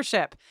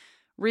membership.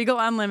 Regal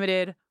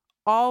Unlimited,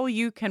 all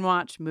you can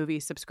watch movie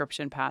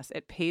subscription pass.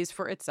 It pays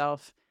for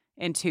itself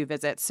in 2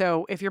 visits.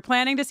 So if you're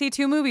planning to see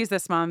 2 movies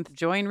this month,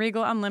 join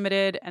Regal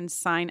Unlimited and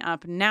sign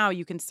up now.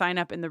 You can sign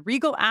up in the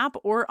Regal app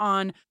or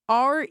on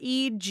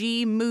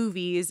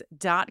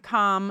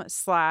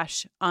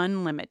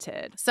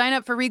regmovies.com/unlimited. Sign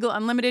up for Regal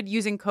Unlimited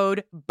using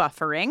code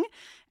BUFFERING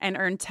and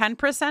earn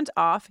 10%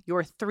 off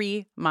your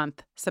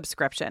 3-month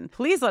subscription.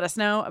 Please let us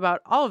know about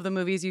all of the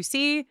movies you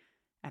see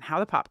and how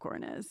the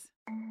popcorn is.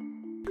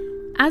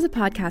 As a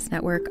podcast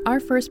network, our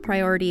first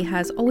priority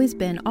has always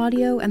been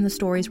audio and the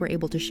stories we're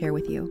able to share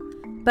with you.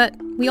 But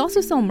we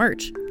also sell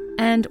merch,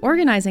 and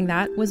organizing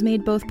that was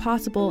made both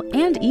possible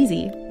and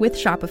easy with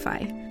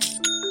Shopify.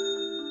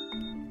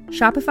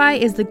 Shopify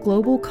is the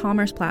global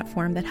commerce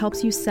platform that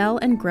helps you sell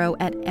and grow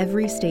at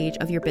every stage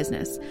of your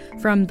business,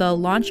 from the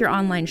launch your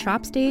online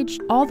shop stage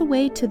all the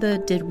way to the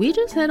did we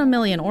just hit 1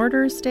 million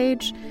orders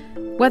stage.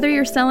 Whether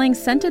you're selling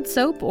scented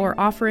soap or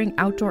offering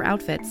outdoor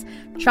outfits,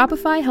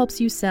 Shopify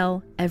helps you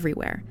sell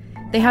everywhere.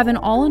 They have an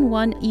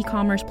all-in-one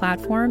e-commerce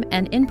platform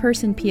and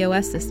in-person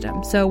POS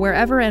system, so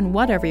wherever and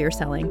whatever you're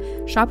selling,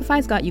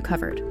 Shopify's got you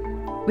covered.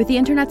 With the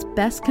internet's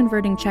best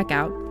converting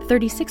checkout,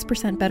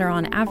 36% better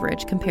on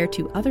average compared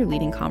to other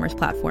leading commerce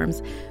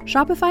platforms,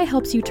 Shopify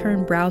helps you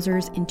turn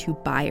browsers into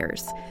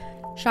buyers.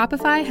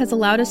 Shopify has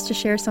allowed us to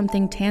share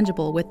something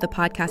tangible with the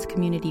podcast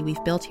community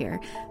we've built here,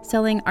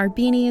 selling our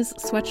beanies,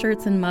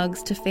 sweatshirts, and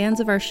mugs to fans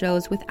of our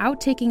shows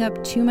without taking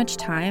up too much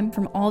time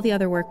from all the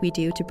other work we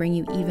do to bring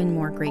you even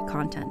more great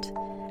content.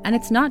 And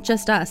it's not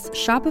just us.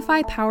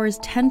 Shopify powers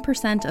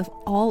 10% of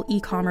all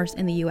e-commerce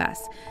in the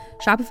US.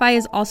 Shopify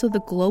is also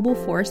the global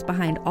force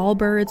behind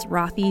Allbirds,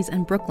 Rothy's,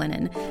 and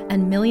Brooklinen,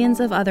 and millions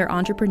of other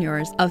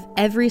entrepreneurs of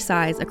every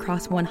size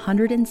across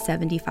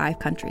 175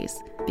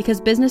 countries.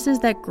 Because businesses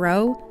that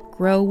grow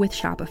with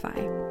Shopify.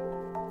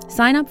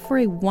 Sign up for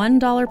a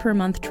 $1 per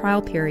month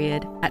trial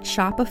period at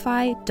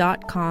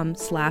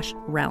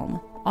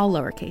shopify.com/realm, all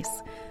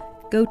lowercase.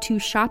 Go to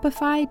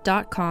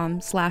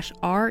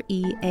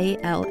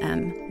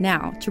shopify.com/REALM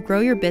now to grow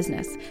your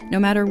business, no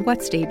matter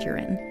what stage you're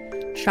in.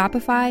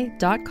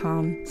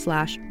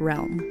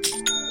 Shopify.com/realm.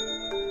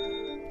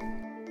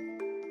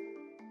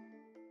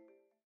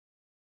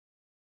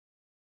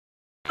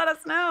 Let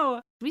us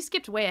know. We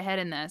skipped way ahead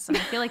in this, and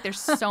I feel like there's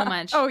so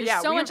much. Oh, there's yeah.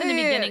 so much in the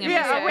beginning of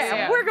this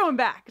episode. We're going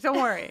back. Don't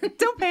worry.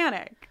 Don't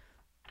panic.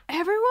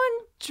 Everyone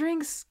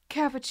drinks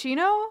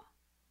cappuccino?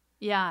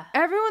 Yeah.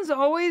 Everyone's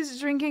always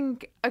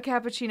drinking a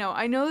cappuccino.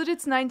 I know that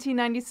it's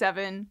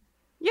 1997,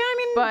 Yeah, I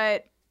mean,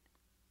 but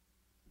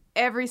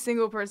every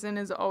single person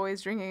is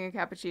always drinking a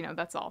cappuccino.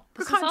 That's all.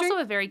 This is also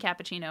a very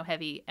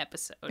cappuccino-heavy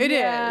episode. it is.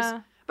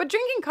 Yeah. But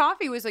drinking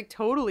coffee was like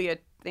totally a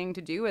thing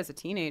to do as a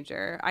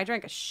teenager. I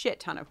drank a shit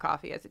ton of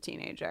coffee as a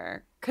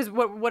teenager. Because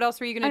what else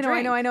were you going to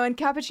drink? I know. And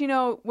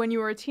cappuccino, when you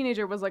were a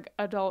teenager, was like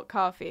adult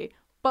coffee.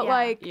 But Yeah.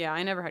 like, Yeah,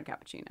 I never had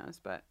cappuccinos,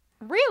 but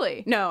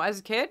really? no, as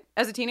a kid,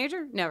 as a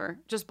teenager, never.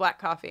 Just black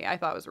coffee. I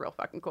thought it was real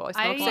fucking cool. I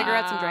smoked I-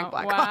 cigarettes and drank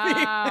black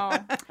Wow.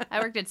 coffee. I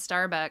worked at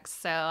Starbucks,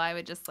 so I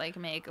would just like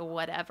make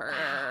whatever.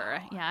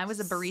 Yeah, I was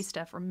a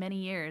barista for many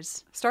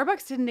years.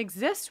 Starbucks didn't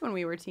exist when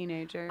we were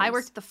teenagers. I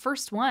worked the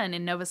first one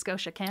in Nova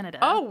Scotia, Canada.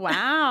 Oh,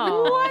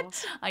 wow.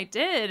 What? I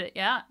did.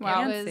 Yeah.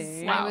 Wow. It was,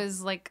 Fancy.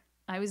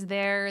 I was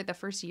there the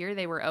first year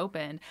they were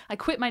open. I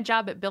quit my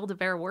job at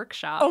Build-A-Bear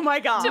Workshop. Oh, my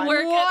God. To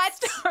work What? at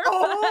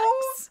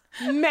Starbucks.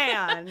 Oh,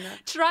 man.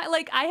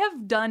 I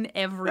have done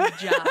every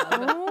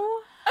job.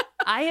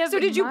 I have. So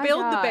did you my build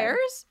the God.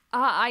 bears?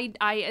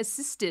 I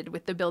assisted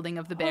with the building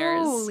of the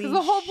bears. Holy 'Cause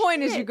the whole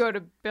point is you shit. go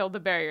to build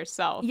the bear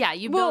yourself. Yeah,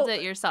 you Well- build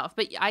it yourself,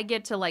 but I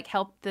get to like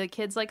help the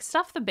kids like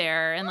stuff the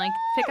bear and like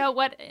pick out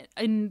what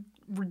in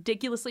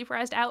ridiculously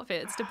priced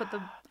outfits to put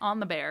on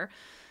the bear.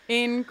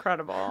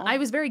 Incredible. I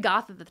was very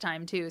goth at the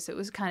time too, so it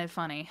was kind of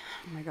funny.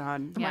 Oh, my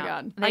God. Oh my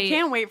God. I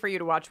can't wait for you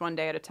to watch One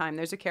Day at a Time.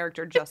 There's a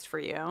character just for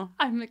you.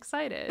 I'm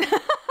excited.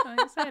 I'm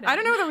excited. I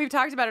don't know that we've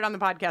talked about it on the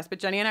podcast, but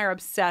Jenny and I are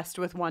obsessed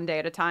with One Day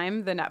at a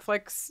Time, the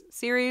Netflix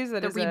series.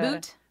 That The is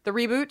reboot? The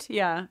reboot,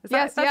 yeah.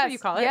 Yes, That's what you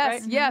call it,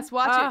 yes, right? yes.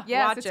 Watch Ah, it.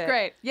 Yes, watch it's it.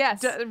 great.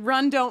 Yes.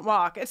 Run, don't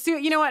walk. So,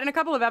 you know what? In a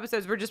couple of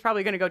episodes, we're just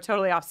probably going to go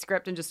totally off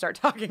script and just start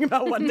talking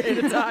about One Day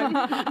at a Time.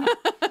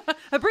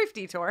 A brief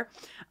detour.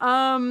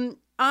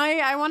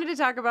 I wanted to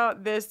talk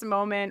about this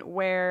moment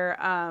where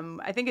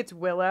I think it's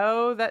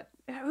Willow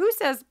who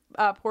says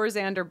poor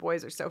Xander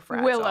boys are so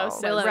fragile. Willow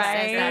says Willow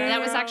right? says that.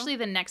 That was actually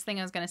the next thing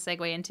I was going to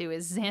segue into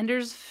is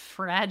Xander's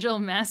fragile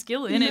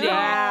masculinity.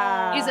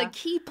 Yeah. He's a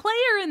key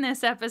player in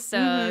this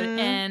episode,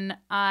 and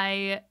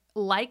I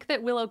like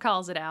that Willow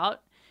calls it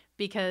out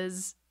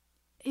because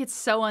it's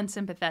so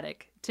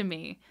unsympathetic to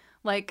me.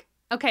 Like,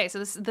 okay, so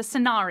this the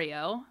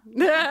scenario.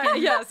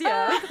 Yes,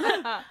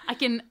 yeah. I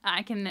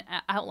can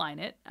outline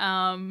it.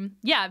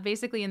 Yeah,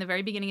 basically in the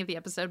very beginning of the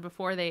episode,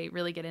 before they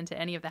really get into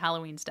any of the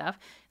Halloween stuff,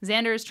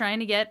 Xander is trying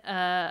to get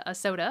a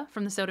soda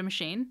from the soda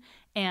machine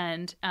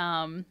and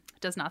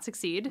does not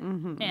succeed.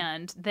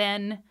 And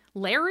then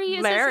Larry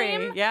is his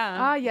name? yeah.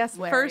 Ah, yes,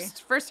 Larry.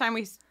 First time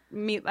we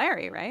meet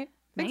Larry, right?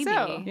 Maybe.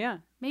 so. Yeah.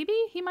 Maybe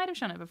he might have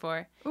shown it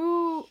before.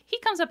 Ooh, He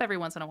comes up every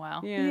once in a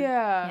while. Yeah.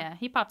 Yeah,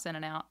 he pops in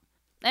and out.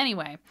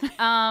 Anyway,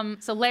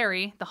 so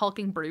Larry, the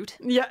hulking brute,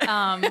 Yeah.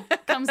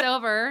 comes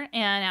over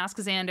and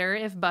asks Xander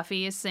if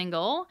Buffy is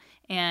single,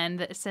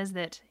 and says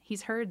that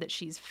he's heard that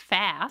she's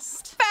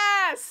fast.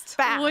 Fast.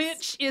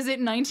 Which is it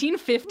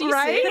 1956?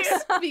 Right?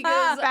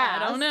 Because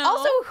I don't know.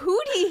 Also,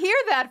 who'd he hear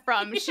that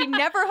from? She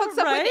never hooks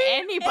up with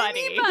Right?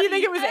 anybody. Do you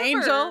think it was ever.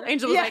 Angel?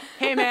 Angel was Yeah. like,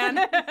 "Hey man,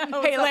 hey up,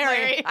 Larry,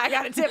 Larry? I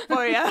got a tip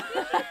for you."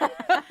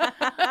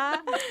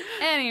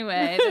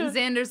 Anyway, then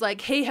Xander's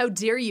like, "Hey, how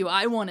dare you?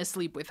 I want to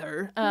sleep with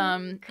her."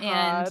 And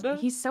God.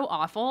 he's so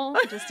awful,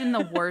 just in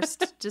the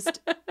worst.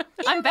 Just,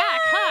 I'm back.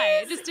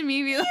 Hi. Just to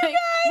me be like,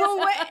 Well,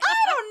 wait,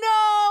 I don't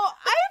know.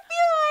 I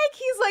feel like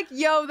he's like,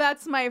 yo,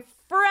 that's my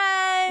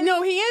friend.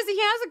 No, he is. He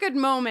has a good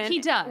moment. He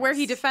does. where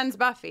he defends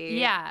Buffy.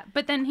 yeah.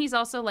 But then he's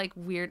also like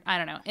weird. I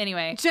don't know.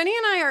 Anyway, Jenny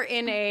and I are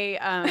in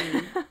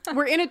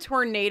we're in a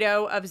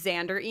tornado of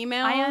Xander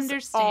emails. I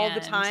understand all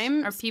the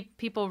time. Are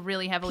people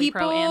really heavily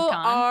People pro and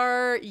con?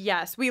 are,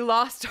 yes, we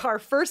lost our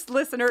first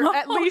listener.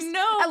 At Oh, least,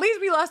 no. at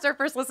least we lost our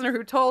first listener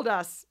who told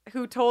us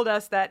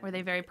that Were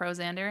they very pro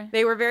Xander?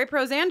 they were very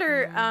pro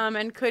Xander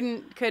and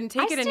couldn't take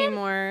I it stand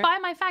anymore. by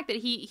my fact that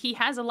he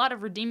has a lot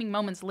of redeeming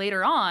moments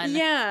later on.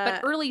 Yeah.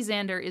 But early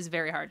Xander is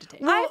very hard to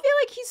take. I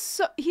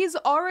feel like he's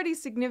already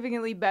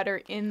significantly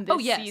better in this Oh,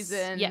 yes.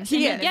 season. Yes. than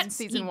He in is.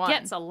 season he one.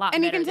 gets a lot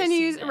And he better this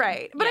continues, season.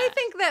 right. But I Yeah.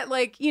 think that,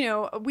 like, you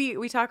know,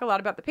 we talk a lot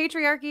about the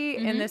patriarchy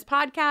in this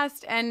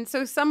podcast. And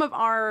so some of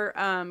our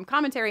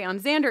commentary on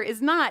Xander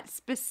is not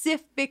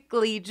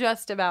specifically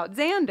just about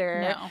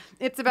Xander. No.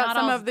 It's about Not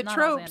some all- of the not all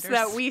tropes Xanders.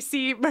 that we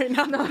see. Right,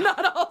 not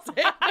all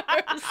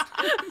Xanders.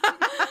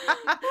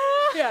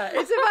 Yeah,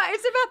 it's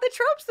about the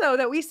tropes, though,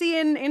 that we see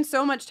in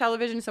so much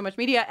television, so much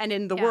media, and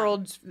in the Yeah.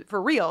 world for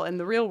for real in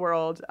the real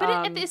world.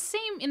 But in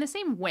the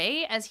same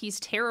way as he's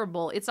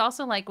terrible, it's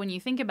also like when you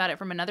think about it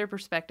from another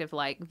perspective,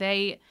 like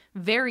they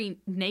very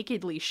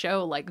nakedly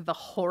show like the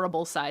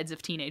horrible sides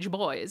of teenage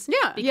boys.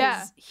 Yeah.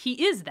 Because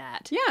he is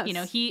that. Yes. You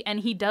know,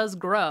 he does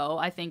grow,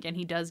 I think, and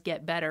he does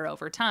get better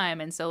over time.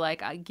 And so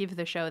like I give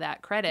the show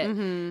that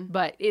credit,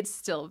 but it's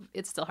still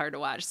hard to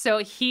watch. So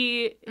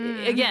he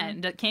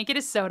again can't get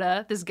his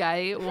soda. This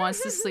guy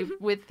wants to sleep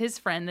with his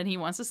friend that he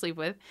wants to sleep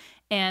with.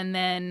 And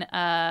then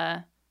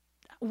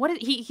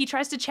he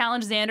tries to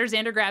challenge Xander.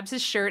 Xander grabs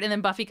his shirt, and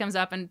then Buffy comes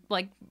up and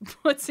like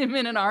puts him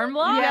in an arm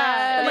lock.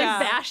 Yes.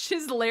 Like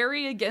bashes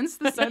Larry against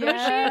the soda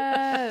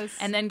machine.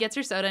 And then gets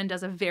her soda and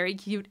does a very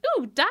cute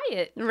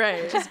diet.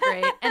 Right. Which is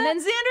great. And then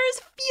Xander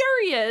is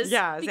furious.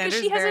 Yeah, because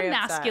Xander's she has very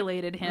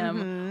emasculated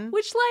him.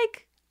 Which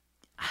like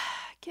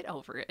get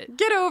over it.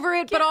 Get over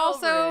it, but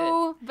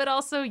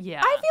also yeah.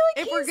 I feel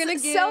like If we're he's gonna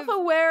give-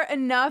 self-aware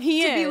enough to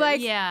be is.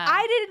 like, Yeah.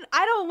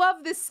 I don't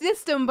love this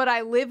system, but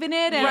I live in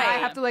it, and Right. I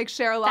have to like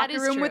share a That locker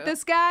is room with true.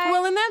 this guy.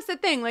 Well, and that's the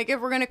thing. Like, if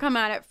we're going to come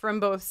at it from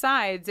both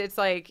sides, it's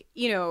like,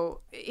 you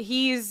know,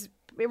 he's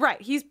right.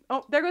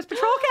 There goes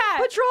Patrol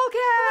Cat. Patrol Cat.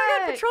 Oh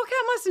my God, Patrol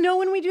Cat must know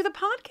when we do the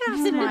podcast.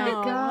 Oh my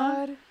now.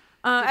 God.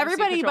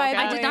 Everybody, Patrol by the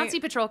Cat? I way, did not see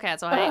Patrol Cat,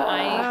 so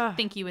I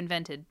think you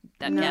invented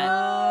that cat.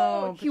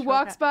 No, He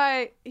walks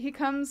by. He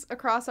comes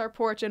across our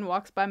porch and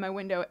walks by my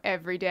window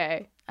every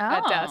day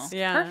at dusk.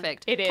 Yeah.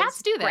 Perfect. It is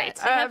Cats do that. great.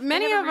 They have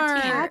many a of our-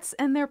 routine. Cats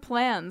and their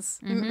plans,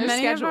 their many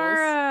schedules.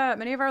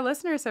 of our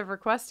listeners have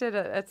requested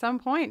at some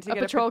point to a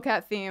get Patrol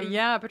Cat theme.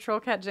 a Patrol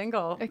Cat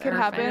jingle. It could Or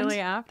happen. really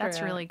after That's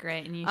it. really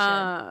great, and you should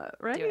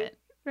right. do it.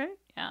 Right.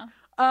 Yeah.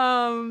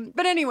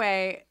 But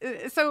anyway,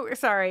 so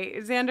sorry,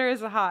 Xander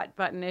is a hot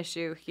button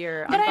issue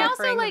here. But on I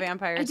also Buffering the like.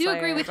 Vampire I do agree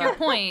Slayer, with but- your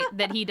point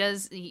that he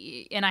does,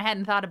 and I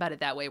hadn't thought about it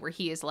that way, where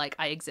he is like,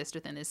 I exist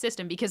within this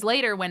system. Because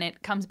later, when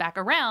it comes back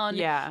around,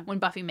 Yeah. when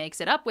Buffy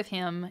makes it up with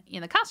him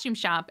in the costume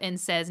shop and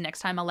says, "Next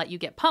time I'll let you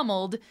get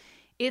pummeled,"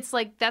 it's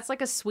like that's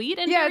like a sweet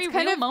and Yeah, very it's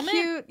kind real of moment.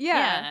 cute.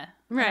 Yeah.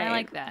 Right. I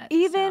like that.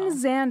 Even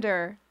so.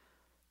 Xander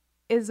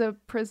is a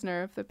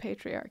prisoner of the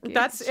patriarchy.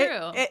 That's It's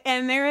true.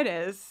 and there it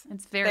is.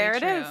 It's very there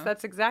true. it is.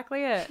 That's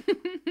exactly it.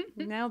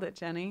 Nailed it,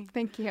 Jenny.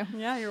 Thank you.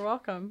 Yeah, you're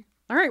welcome.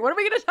 All right, what are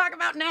we going to talk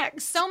about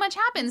next? So much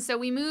happens, so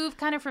we move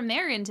kind of from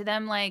there into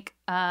them like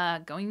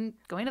going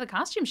to the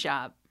costume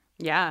shop.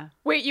 Yeah.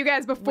 Wait, you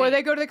guys, before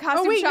they go to the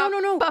costume wait, shop,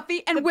 no.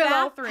 Buffy and The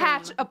Willow bathroom.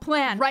 hatch a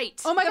plan. Right.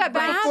 Oh my The God,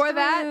 but before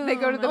that, they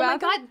go to the Oh my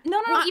bathroom. God!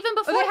 No, even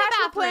before they the hatch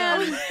a bathroom.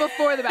 plan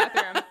before the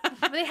bathroom.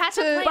 They hatch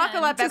a To plan.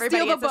 Buckle up, To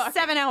everybody. steal the It's a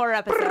book. 7-hour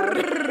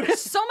episode.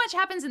 So much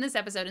happens in this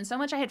episode and so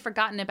much I had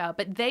forgotten about,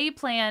 but they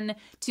plan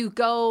to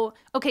go,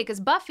 okay, because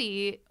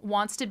Buffy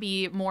wants to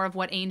be more of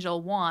what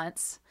Angel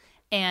wants,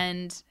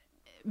 and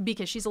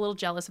because she's a little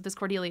jealous of this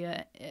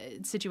Cordelia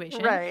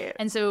situation. Right.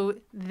 And so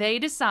they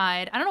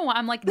decide, I don't know why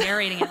I'm like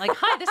narrating it, like,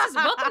 hi,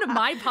 welcome to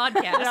my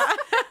podcast.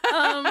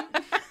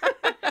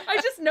 I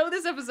just know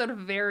this episode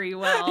very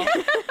well.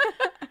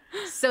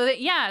 So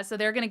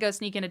they're gonna go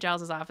sneak into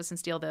Giles's office and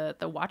steal the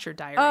Watcher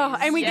diaries. Oh,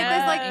 and we get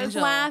this like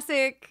Angel.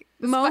 classic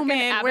fucking moment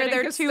Abbott where and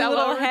their two Costello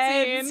little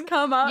heads routine.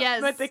 come up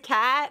Yes. with the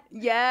cat.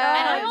 Yeah.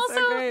 And I Yes, so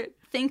also great.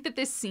 think that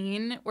this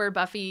scene where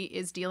Buffy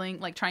is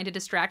trying to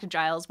distract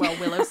Giles while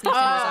Willow sneaks into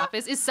his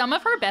office is some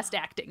of her best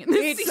acting in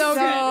this It's season.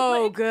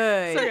 so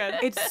good. So good.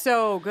 It's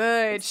so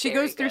good. She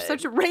very goes through good.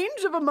 such a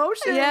range of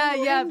emotions.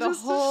 Yeah, and the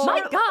just to whole- show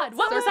My God,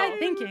 what was I time.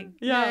 thinking?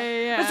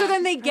 Yeah. But so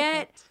then they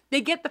get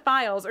the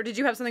files, or did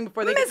you have something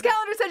before they Miss get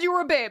Calendar said you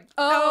were a babe.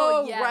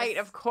 Oh, yes. right,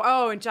 of course.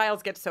 Oh, and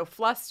Giles gets so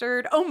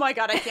flustered. Oh my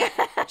God, I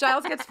can't.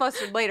 Giles gets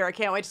flustered later. I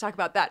can't wait to talk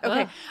about that.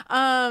 Okay.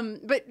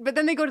 But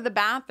then they go to the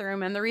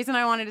bathroom, and the reason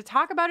I wanted to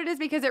talk about it is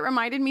because it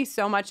reminded me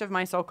so much of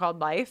my so-called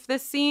life.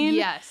 This scene.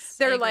 Yes,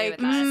 I They're agree like with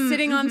that.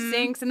 sitting on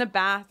sinks in the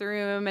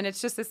bathroom, and it's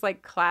just this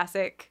like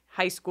classic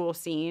high school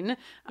scene.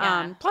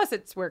 Yeah. Plus,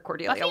 it's where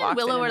Cordelia Buffy walks and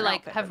Willow in are her like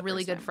outfit for have the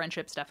really first good time.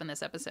 friendship stuff in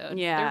this episode.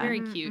 Yeah. They're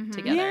very cute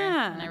together,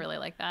 Yeah. and I really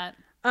like that.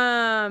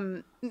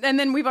 And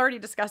then we've already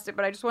discussed it,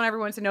 but I just want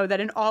everyone to know that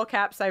in all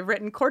caps I've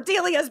written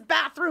Cordelia's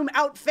bathroom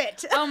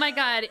outfit. Oh my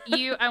God,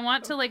 I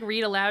want to like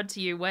read aloud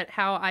to you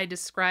how I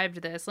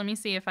described this. Let me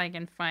see if I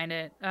can find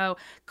it. Oh,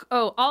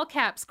 all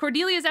caps.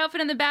 Cordelia's outfit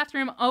in the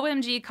bathroom.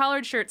 OMG,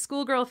 collared shirt,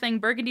 schoolgirl thing,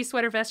 burgundy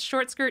sweater vest,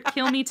 short skirt,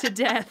 kill me to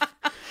death.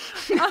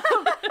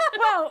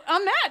 Well,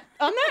 on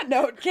that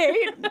note,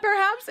 Kate,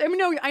 perhaps I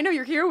know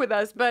you're here with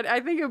us, but I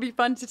think it would be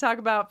fun to talk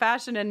about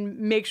fashion and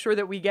make sure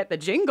that we get the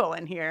jingle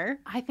in here.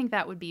 I think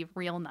that would be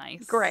real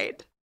nice.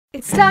 Great.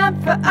 It's time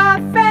for our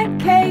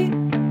friend Kate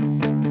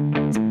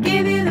to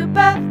give you the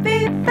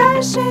Buffy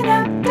fashion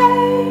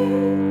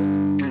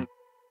update.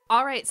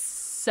 All right,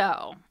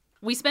 so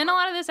we spend a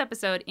lot of this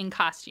episode in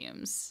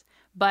costumes,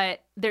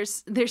 but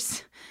there's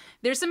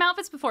some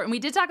outfits before, and we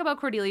did talk about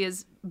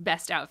Cordelia's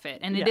best outfit,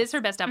 and it is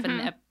her best outfit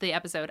in the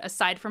episode,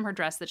 aside from her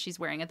dress that she's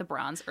wearing at the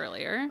bronze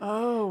earlier.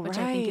 Oh, which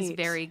I think is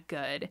very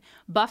good.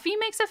 Buffy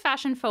makes a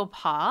fashion faux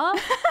pas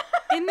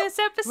in this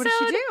episode. What does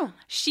she do?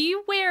 She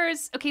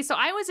wears. Okay, so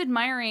I was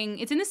admiring.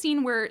 It's in the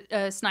scene where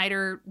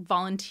Snyder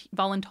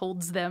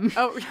voluntold them.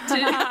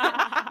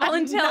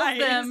 Voluntells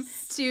them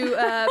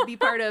to be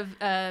part of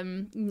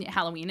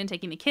Halloween and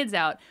taking the kids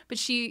out. But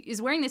she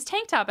is wearing this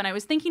tank top, and I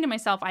was thinking to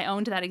myself, I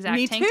owned that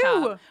exact tank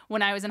top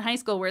when I was in high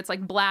school, where it's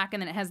like black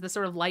and then it has the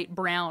sort of light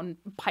brown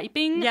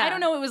piping. Yeah. I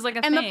don't know, it was like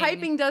a and thing. the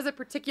piping does a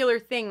particular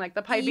thing, like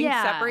the piping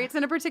separates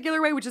in a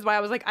particular way, which is why I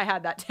was like, I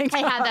had that tank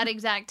top. I had that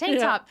exact tank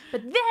top.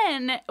 But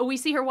then we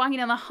see her walking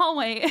down the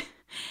hallway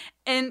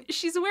and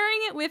she's wearing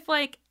it with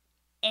like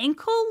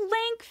ankle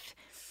length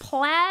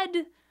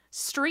plaid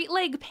straight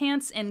leg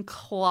pants and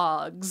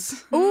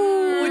clogs.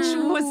 Ooh. Which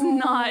was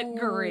not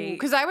great.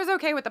 Because I was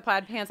okay with the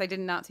plaid pants. I did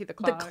not see the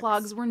clogs. The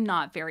clogs were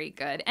not very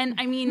good. And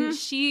I mean,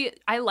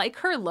 I like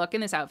her look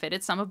in this outfit.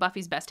 It's some of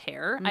Buffy's best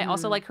hair. I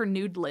also like her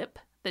nude lip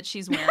that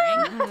she's wearing.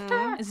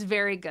 It's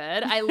very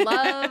good. I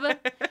love...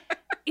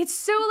 It's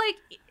so like,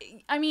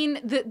 I mean,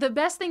 the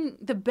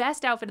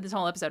best outfit of this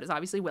whole episode is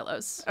obviously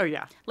Willow's. Oh,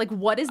 yeah. Like,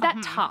 what is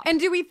that top? And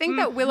do we think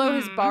that Willow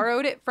has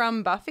borrowed it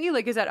from Buffy?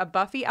 Like, is that a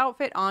Buffy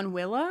outfit on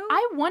Willow?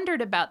 I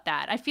wondered about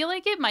that. I feel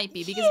like it might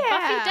be because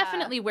Buffy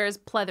definitely wears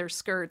pleather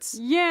skirts.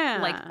 Yeah.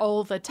 Like,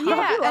 all the time.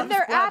 Yeah, loves and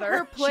they're at leather.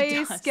 her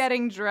place getting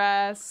getting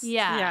dressed.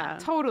 Yeah.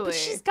 Totally. But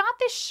she's got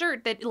this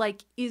shirt that,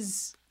 like,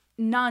 is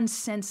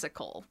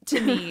nonsensical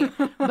to me,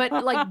 but,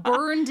 like,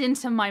 burned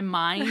into my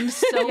mind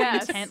so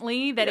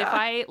intently that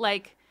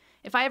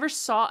if I ever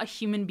saw a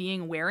human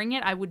being wearing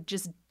it, I would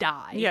just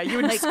die. Yeah,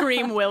 you would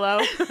scream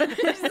Willow.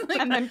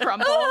 and then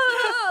crumple.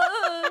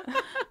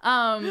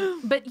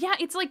 But yeah,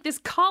 it's like this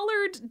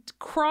collared,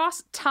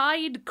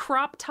 cross-tied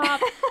crop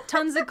top,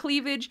 tons of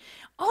cleavage.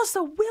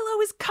 Also,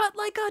 Willow is cut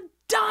like a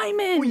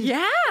diamond.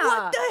 Yeah.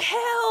 What the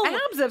hell?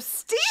 Abs of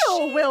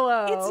steel,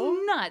 Willow. It's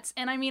nuts.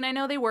 And I mean, I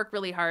know they work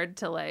really hard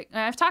to like,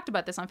 I've talked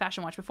about this on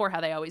Fashion Watch before,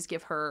 how they always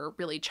give her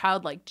really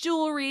childlike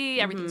jewelry.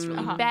 Everything's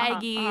really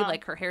baggy.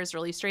 Like her hair's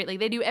really straight. Like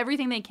they do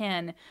everything they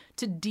can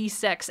to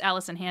de-sex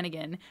Allison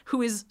Hannigan,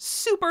 who is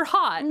super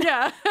hot.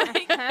 Yeah.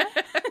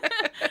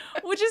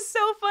 Which is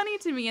so funny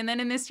to me. And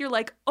then in this, you're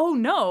like, oh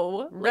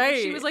no. Like,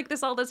 if she was like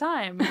this all the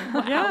time.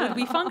 How would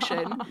we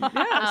function?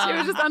 Yeah, she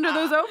was just under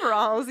those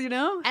overalls, you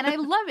know? And I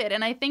love it.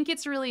 And I think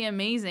it's really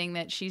amazing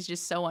that she's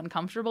just so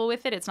uncomfortable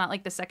with it. It's not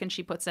like the second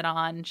she puts it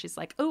on, she's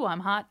like, oh,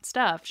 I'm hot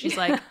stuff. She's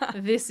like,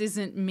 this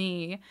isn't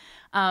me.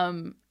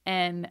 Pleather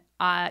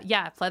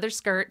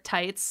skirt,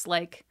 tights,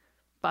 like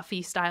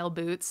Buffy style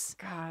boots.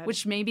 God.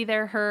 Which maybe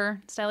they're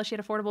her stylish yet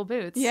affordable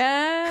boots.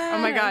 Yeah.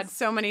 Oh my God,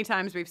 so many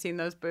times we've seen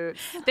those boots.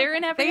 They're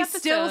in every They episode.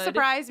 still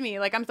surprise me.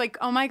 Like, I'm like,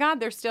 oh my God,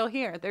 they're still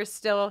here. They're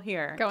still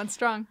here. Going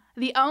strong.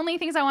 The only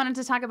things I wanted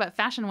to talk about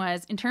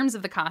fashion-wise in terms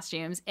of the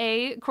costumes,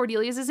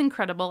 Cordelia's is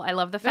incredible. I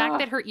love the fact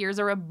that her ears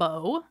are a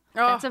bow.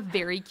 That's a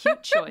very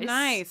cute choice.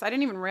 Nice. I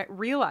didn't even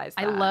realize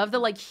that. I love the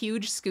like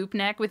huge scoop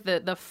neck with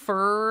the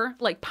fur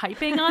like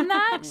piping on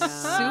that.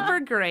 Super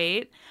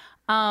great.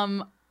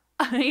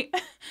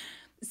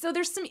 So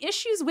there's some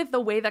issues with the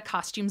way the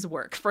costumes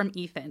work from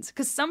Ethan's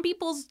because some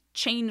people's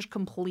change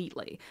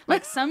completely.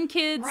 Like some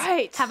kids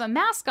have a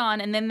mask on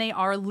and then they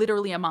are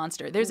literally a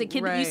monster. There's a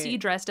kid that you see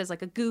dressed as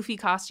like a goofy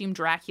costume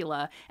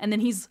Dracula and then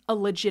he's a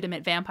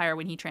legitimate vampire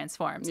when he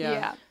transforms.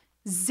 Yeah.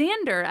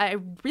 Xander, I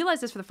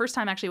realized this for the first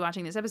time actually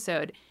watching this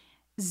episode.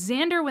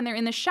 Xander, when they're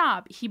in the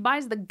shop, he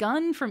buys the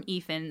gun from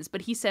Ethan's,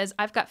 but he says,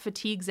 I've got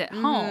fatigues at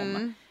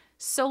home.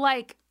 So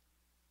like,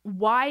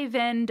 why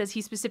then does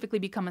he specifically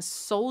become a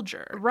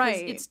soldier? 'Cause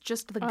Right. it's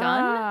just the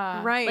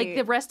gun. Right. Like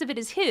the rest of it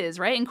is his,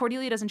 right? And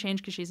Cordelia doesn't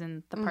change because she's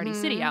in the Party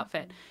City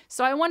outfit.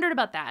 So I wondered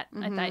about that.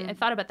 I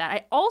thought about that.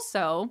 I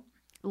also,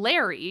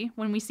 Larry,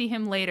 when we see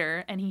him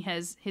later and he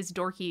has his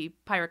dorky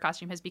pirate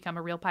costume has become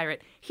a real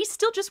pirate, he's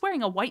still just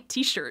wearing a white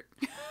t-shirt.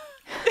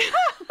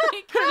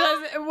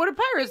 What do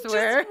pirates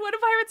wear? What do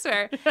pirates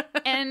wear?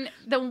 And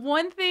the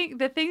thing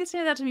that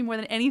stands out to me more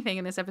than anything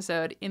in this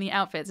episode in the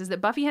outfits is that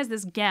Buffy has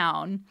this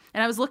gown,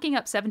 and I was looking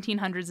up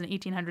 1700s and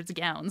 1800s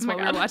gowns while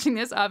we were watching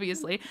this,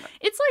 obviously.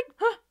 It's like,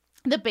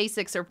 the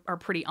basics are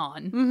pretty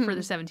on for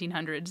the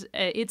 1700s.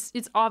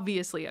 It's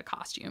obviously a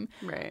costume.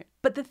 Right.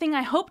 But the thing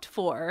I hoped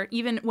for,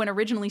 even when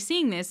originally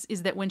seeing this,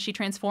 is that when she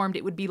transformed,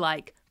 it would be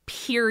like,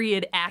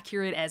 period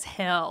accurate as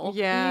hell.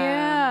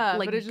 Yeah.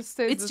 Like, but it just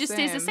stays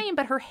stays the same,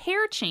 but her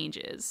hair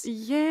changes.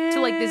 Yeah.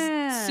 To like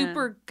this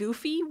super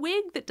goofy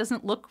wig that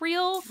doesn't look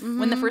real.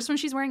 When the first one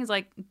she's wearing is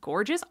like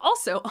gorgeous.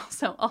 Also,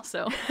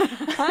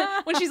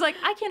 when she's like,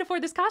 I can't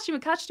afford this costume,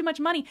 it costs too much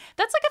money.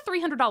 That's like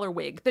a $300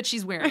 wig that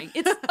she's wearing.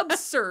 It's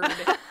absurd.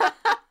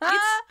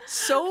 It's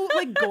so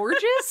like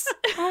gorgeous.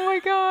 Oh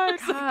my God.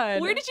 God.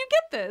 Where did you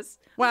get this?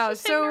 Wow.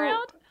 Just hanging So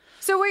around?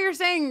 So what you're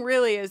saying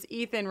really is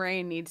Ethan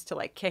Rayne needs to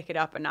like kick it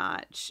up a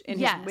notch in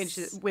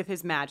with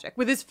his magic,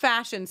 with his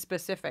fashion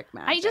specific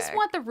magic. I just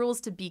want the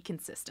rules to be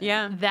consistent.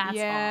 Yeah. That's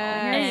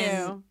Yeah. all. I hear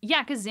And you.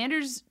 yeah, because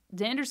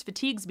Xander's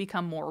fatigues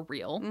become more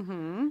real.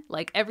 Mm-hmm.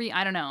 Like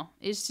I don't know.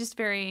 It's just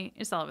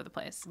it's all over the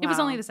place. It was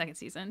Wow. only the second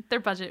season. Their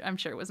budget, I'm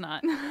sure, was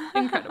not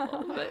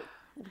incredible. But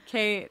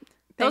Kate,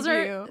 those thank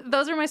are you.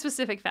 those are my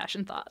specific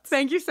fashion thoughts.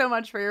 Thank you so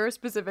much for your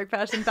specific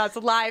fashion thoughts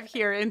live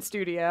here in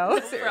studio.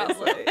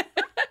 Seriously.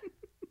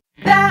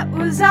 That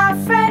was our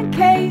friend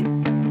Kate.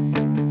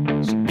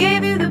 She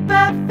gave you the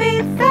Buffy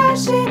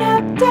fashion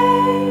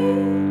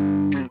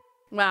update.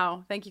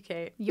 Wow. Thank you,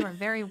 Kate. You are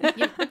very.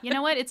 You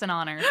know what? It's an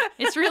honor.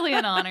 It's really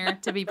an honor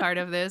to be part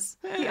of this.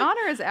 The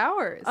honor is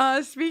ours.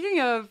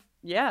 Speaking of,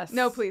 yes.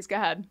 No, please, go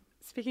ahead.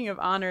 Speaking of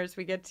honors,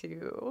 we get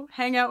to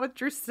hang out with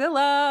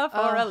Drusilla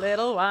for a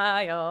little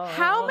while.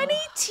 How many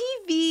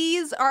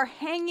TVs are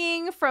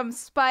hanging from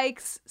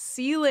Spike's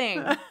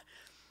ceiling?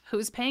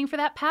 Who's paying for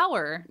that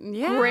power?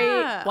 Yeah.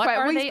 Great. What But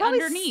are he's they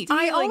probably underneath?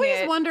 I stealing always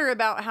it. wonder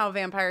about how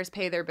vampires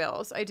pay their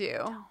bills. I do.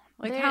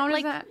 Like, They're- how does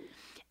like, that?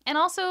 And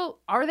also,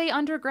 are they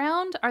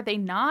underground? Are they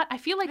not? I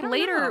feel like I don't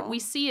later know. we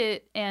see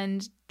it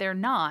and they're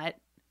not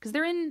because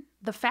they're in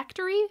the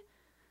factory.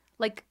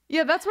 Like,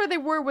 Yeah, that's where they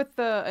were with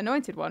the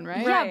Anointed One,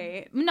 right?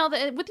 Right. no, with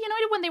the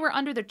Anointed One, they were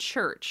under the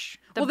church.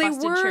 The Well, they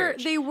busted were-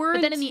 church. they were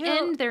But then in the until-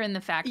 end, they're in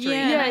the factory.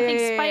 Yeah. And I think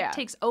Yeah, yeah, Spike yeah.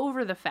 takes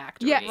over the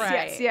factory. Yes,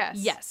 Right. yes.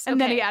 Yes,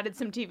 And then he okay. added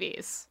some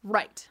TVs.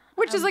 Right.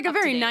 Which is like a Up to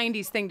very date.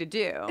 90s thing to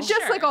do. Just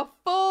Sure. like a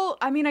full.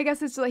 I mean, I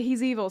guess it's like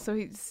he's evil, so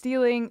he's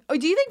stealing. Oh,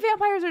 do you think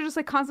vampires are just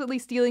like constantly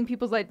stealing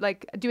people's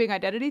like doing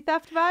identity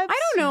theft vibes?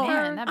 I don't know.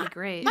 Man, that'd be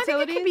great. I think it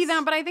could be utilities?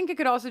 that, but I think it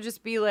could also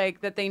just be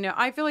like that they know.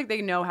 I feel like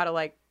they know how to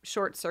like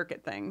short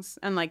circuit things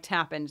and like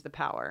tap into the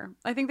power.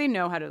 I think they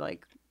know how to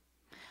like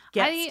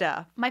get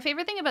stuff. My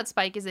favorite thing about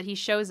Spike is that he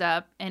shows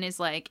up and is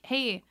like,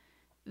 hey,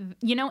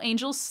 you know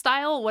Angel's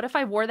style? What if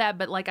I wore that,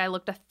 but like I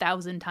looked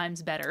 1,000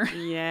 times better?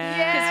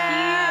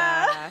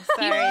 Yeah. He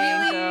Sorry,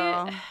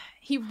 Angel. really,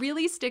 he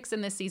really sticks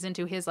in this season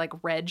to his like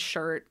red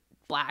shirt,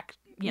 black,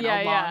 Yeah,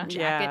 long yeah. jacket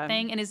Yeah.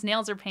 thing, and his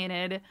nails are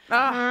painted,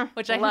 Ah,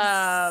 which I love.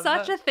 have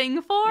such a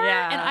thing for.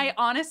 Yeah. And I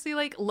honestly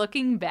like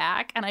looking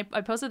back, and I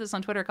posted this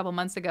on Twitter a couple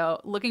months ago.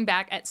 Looking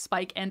back at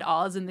Spike and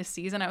Oz in this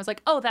season, I was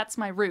like, oh, that's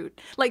my root.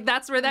 Like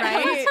that's where that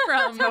Right? comes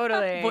from.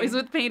 Totally. Boys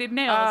with painted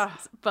nails, Ah.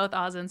 both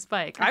Oz and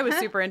Spike. I was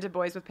super into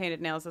boys with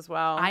painted nails as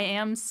well. I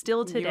am still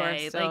You are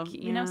today. still- like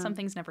you know, yeah. some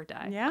things never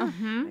die. yeah.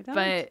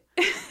 But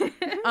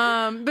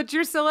But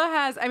Drusilla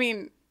has, I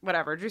mean,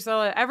 whatever.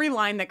 Drusilla, every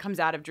line that comes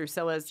out of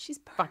Drusilla's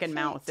fucking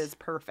mouth is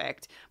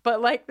perfect.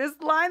 But like this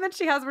line that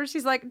she has where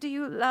she's like, do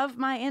you love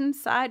my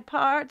inside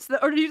parts?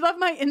 Or do you love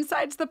my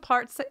insides, the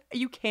parts that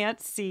you can't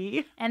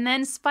see? and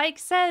then Spike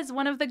says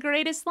one of the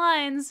greatest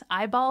lines: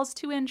 "Eyeballs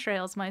to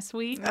entrails, my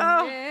sweet."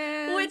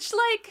 Oh, Which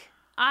like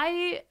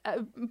I.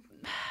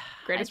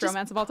 Greatest I just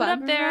romance of all put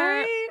time. up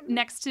there Right?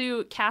 next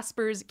to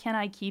Casper's "Can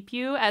I Keep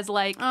You" as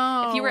like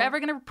Oh. if you were ever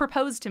gonna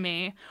propose to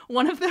me,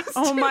 one of those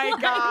Oh two my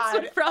lines God.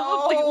 would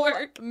probably Oh,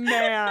 work.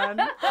 Man.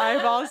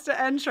 Eyeballs to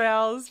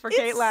entrails for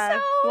Caitlin.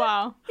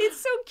 Wow.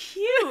 It's so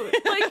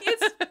cute. Like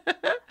it's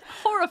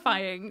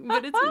horrifying,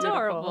 but it's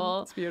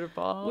adorable. It's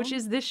beautiful. Which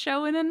is this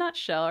show in a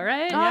nutshell,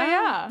 right? Oh,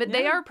 yeah. But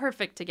they are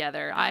perfect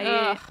together.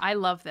 Ugh. I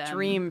love them.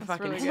 dream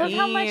fucking really team. good. I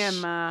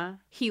love how much-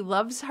 He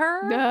loves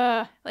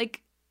her.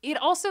 Like it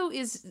also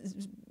is,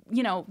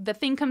 you know, the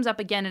thing comes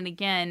up again and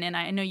again, and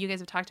I know you guys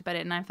have talked about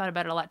it, and I've thought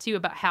about it a lot too,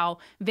 about how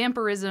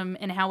vampirism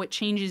and how it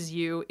changes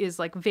you is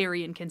like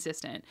very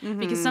inconsistent.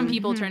 Because some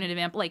people turn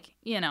into like,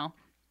 you know,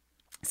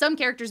 some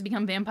characters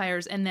become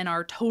vampires and then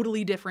are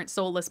totally different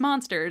soulless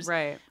monsters.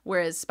 Right.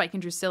 Whereas Spike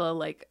and Drusilla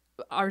like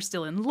are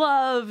still in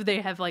love.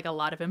 They have like a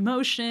lot of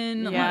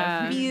emotion, a lot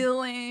Yeah. of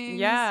feelings.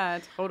 Yeah,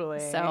 totally.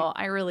 So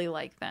I really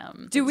like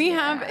them. Do we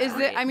have, Yeah. is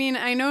it, I mean,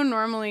 I know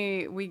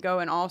normally we go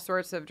in all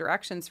sorts of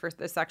directions for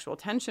the Sexual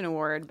Tension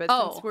Award, but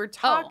since we're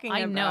talking I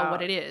about. know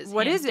what it is,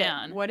 What hands is it?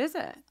 down. What is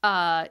it?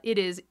 It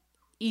is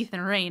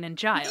Ethan Rayne and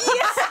Giles.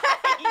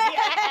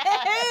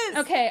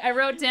 Okay, I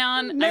wrote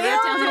down the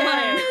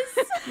line.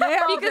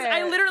 Nailed Because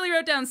I it. literally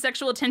wrote down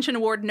Sexual Attention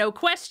Award, no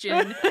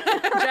question.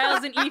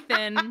 Giles and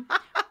Ethan.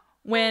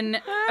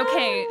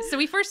 Okay, so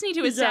we first need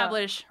to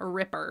establish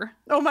Ripper,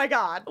 Oh my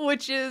God.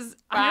 which is,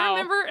 I Wow.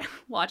 remember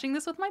watching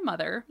this with my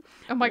mother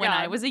Oh my when God.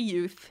 I was a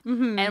youth.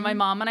 And my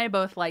mom and I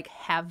both like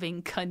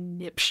having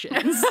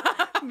conniptions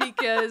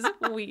because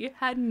we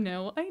had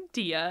no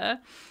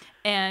idea.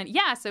 And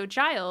yeah, so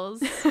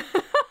Giles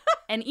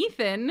and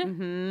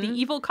Ethan, the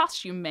evil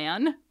costume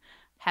man,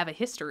 have a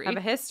history. Have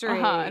a history.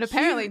 And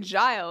apparently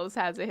Giles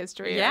has a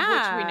history of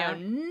which we know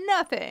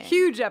nothing.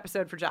 Huge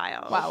episode for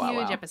Giles. Wow.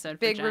 Huge episode for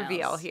Big Giles.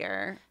 reveal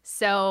here.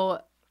 So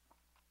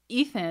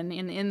Ethan,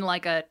 in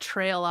like a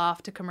trail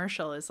off to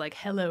commercial, is like,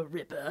 "Hello,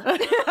 Ripper,"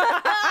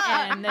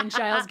 and then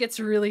Giles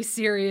gets really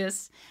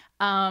serious,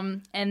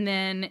 and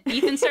then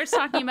Ethan starts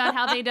talking about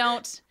how they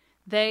don't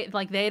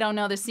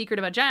know the secret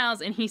about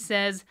Giles, and he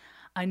says,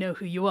 I know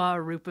who you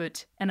are,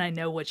 Rupert, and I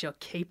know what you're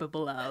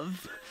capable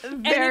of.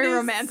 Very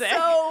romantic. So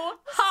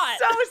hot.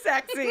 So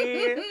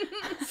sexy.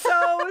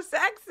 So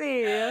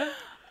sexy.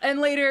 And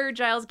later,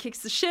 Giles kicks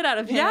the shit out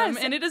of him, Yes.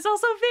 and it is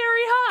also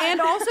very hot. And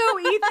also,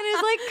 Ethan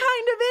is like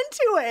kind of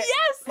into it.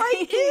 yes,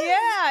 like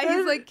Yeah,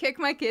 he's like, kick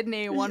my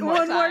kidney one more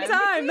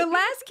time. The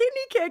last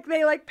kidney kick,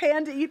 they like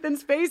pan to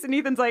Ethan's face, and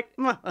Ethan's like,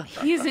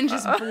 he's in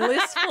just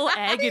blissful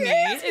agony.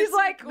 He's It's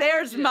like,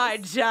 there's my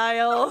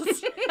Giles.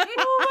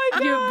 Oh my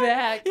God. You're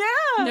back.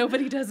 Yeah.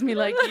 Nobody does me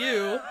like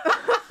you.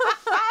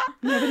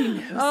 Nobody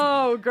knows.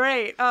 Oh,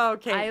 great.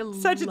 Okay. I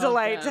Such a love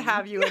delight to them.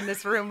 have you in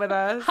this room with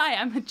us. Hi,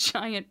 I'm a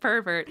giant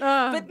pervert.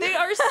 But they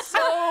are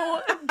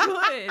so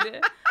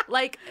good.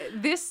 Like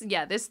this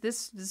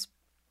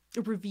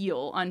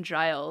reveal on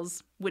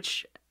Giles,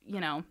 which, you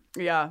know,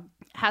 Yeah.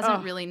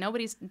 hasn't really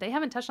they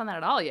haven't touched on that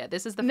at all yet.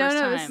 This is the first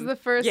No, time. this is the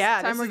first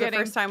Yeah, time this we're is the getting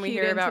first time we keyed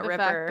hear into about the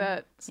Ripper. fact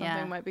that something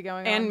Yeah. might be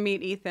going on. And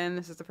meet Ethan.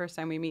 This is the first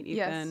time we meet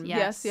Ethan.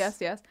 Yes. Yes.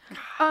 Yes.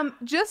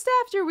 Just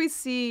after we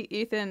see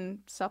Ethan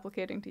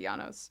supplicating to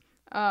Janos.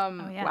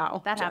 Oh yeah,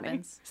 Wow. that Jenny.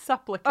 happens.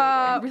 Supplicating.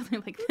 I really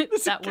like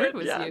that word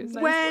was Yeah. used.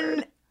 Nice when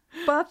word.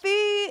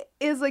 Buffy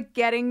is like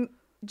getting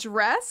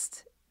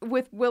dressed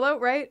with Willow,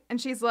 right?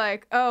 And she's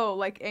like, oh,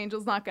 like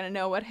Angel's not gonna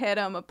know what hit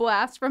him, a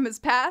blast from his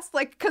past.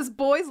 Like, because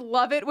boys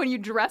love it when you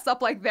dress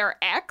up like their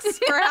ex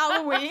for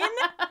Halloween.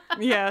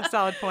 Yeah,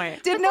 solid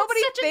point. Did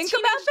nobody Such a think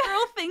teenage about that?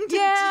 girl thing to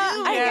Yeah,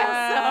 do. I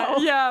guess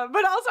so. Yeah,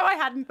 but also I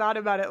hadn't thought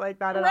about it like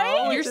that at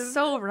all. You're which is-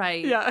 so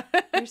right. Yeah.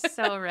 You're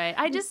so right.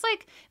 I just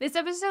like this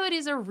episode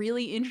is a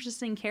really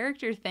interesting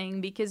character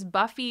thing because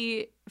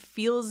Buffy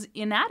feels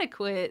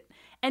inadequate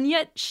and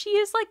yet she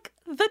is like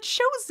the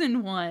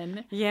chosen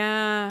one.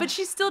 Yeah. But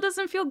she still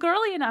doesn't feel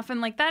girly enough,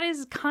 and like that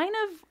is kind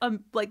of a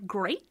like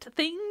great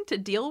thing to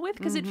deal with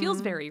because it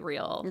feels very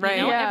real. Right.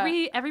 You know?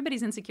 Yeah.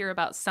 Everybody's insecure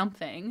about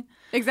something.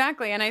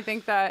 Exactly, and I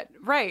think that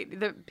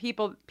the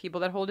people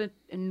that hold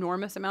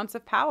enormous amounts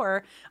of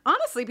power,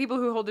 honestly, people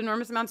who hold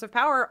enormous amounts of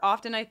power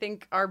often I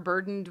think are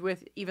burdened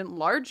with even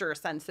larger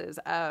senses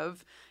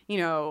of, you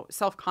know,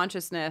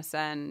 self-consciousness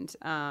and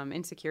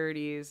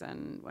insecurities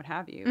and what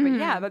have you. But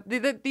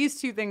yeah, these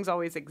two things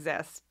always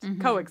exist,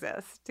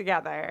 coexist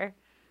together.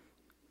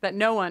 That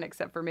no one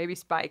except for maybe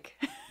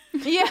Spike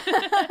Yeah.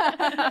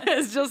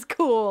 is just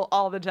cool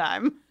all the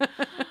time. I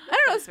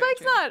don't know.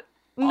 Spike's not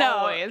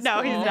always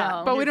no, cool, he's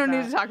not. But we He's don't need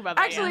not. to talk about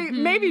that Actually, yet.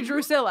 maybe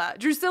Drusilla.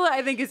 Drusilla,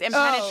 I think, is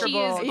impenetrable. She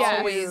is yes.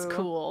 always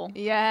cool.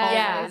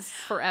 Yes. Always.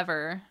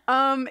 Forever.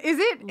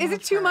 Is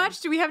it too her.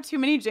 much? Do we have too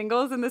many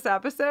jingles in this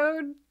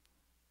episode?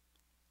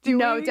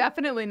 No, we?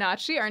 definitely not.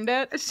 She earned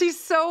it. She's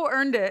so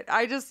earned it.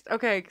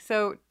 Okay,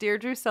 so dear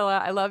Drusilla,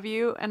 I love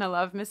you and I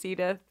love Miss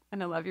Edith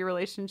and I love your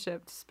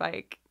relationship to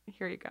Spike.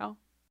 Here you go.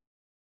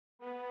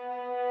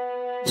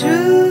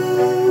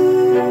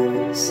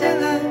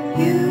 Drusilla,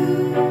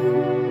 you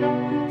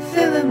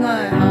fill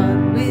my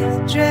heart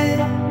with dread,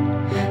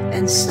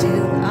 and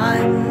still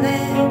I'm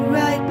led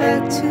right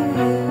back to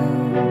you.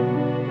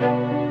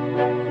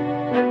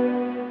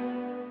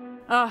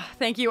 Oh,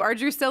 thank you. Our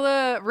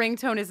Drusilla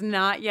ringtone is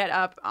not yet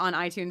up on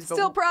iTunes. but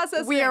Still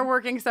processing. We are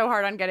working so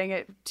hard on getting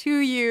it to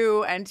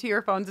you and to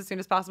your phones as soon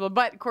as possible.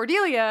 But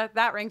Cordelia,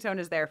 that ringtone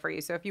is there for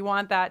you. So if you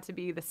want that to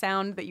be the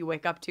sound that you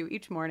wake up to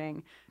each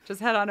morning,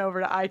 just head on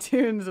over to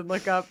iTunes and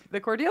look up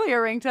the Cordelia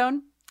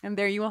ringtone, and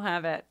there you will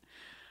have it.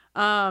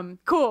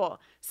 Cool.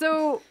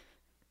 So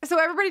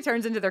everybody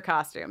turns into their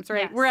costumes,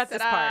 right? Yes. We're at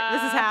this part.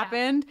 This has Ta-da.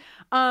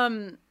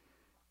 happened.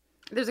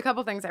 There's a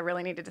couple things I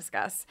really need to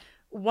discuss.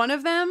 One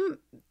of them,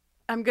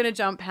 I'm going to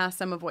jump past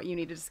some of what you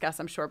need to discuss,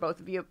 I'm sure both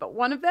of you, but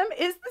one of them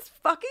is this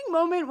fucking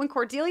moment when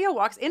Cordelia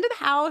walks into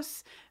the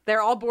house.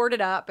 They're all boarded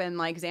up and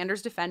like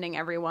Xander's defending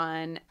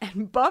everyone.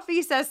 And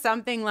Buffy says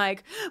something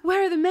like,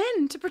 "Where are the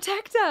men to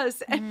protect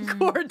us?" And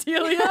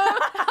Cordelia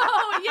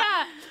Oh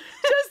yeah.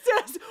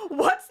 just says,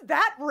 "What's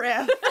that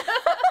riff?"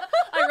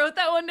 I wrote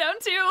that one down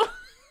too.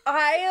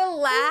 I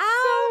laughed.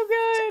 So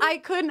good. I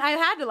couldn't. I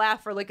had to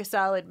laugh for like a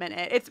solid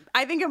minute.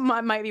 I think it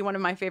might be one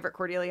of my favorite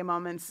Cordelia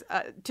moments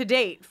to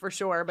date for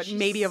sure, but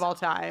maybe of all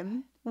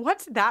time.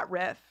 What's that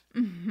riff?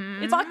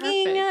 It's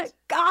fucking Perfect.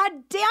 god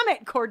damn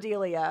it,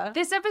 Cordelia.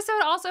 This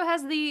episode also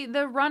has the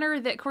runner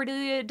that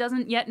Cordelia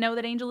doesn't yet know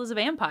that Angel is a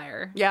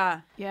vampire.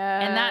 Yeah.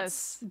 Yeah. And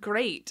that's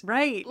great.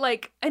 Right.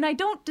 Like, and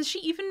does she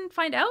even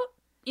find out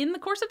in the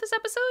course of this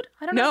episode?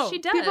 I don't know No. if she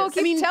does. People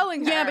keep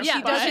telling her. Yeah, but Yeah,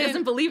 she but doesn't. she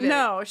doesn't believe it.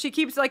 No, she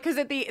keeps like because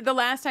at the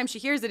last time she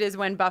hears it is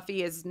when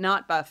Buffy is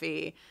not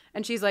Buffy,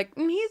 and she's like,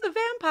 "He's a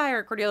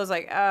vampire." Cordelia's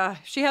like,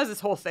 she has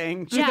this whole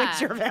thing. She Yeah.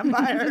 thinks you're a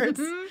vampire. It's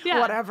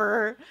Yeah.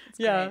 whatever.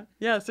 Yeah, great.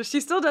 yeah. So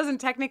she still doesn't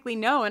technically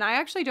know, and I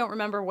actually don't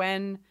remember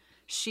when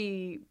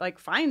she like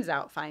finds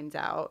out.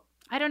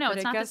 I don't know. But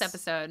It's I not this guess-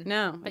 episode.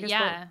 No, I But guess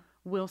yeah.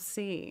 we'll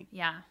see.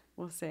 Yeah.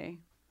 We'll see.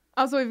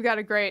 Also, we've got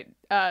a great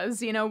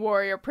Xeno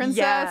Warrior Princess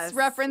Yes,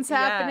 reference yes.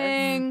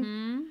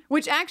 happening.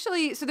 Which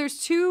actually, so there's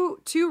two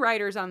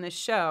writers on this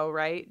show,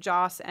 right?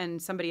 Joss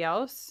and somebody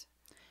else.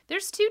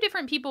 There's two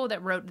different people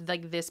that wrote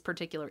like this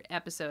particular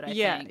episode, I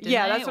Yeah, think.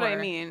 yeah, didn't that's they? what I Or-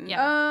 mean.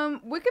 Yeah.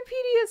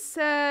 Wikipedia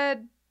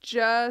said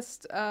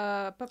just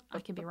I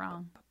could be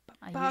wrong.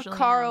 I usually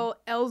Carl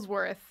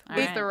Ellsworth All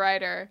is right. the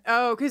writer.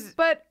 Oh, because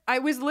But I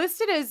was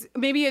listed as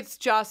maybe it's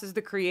Joss as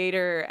the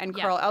creator and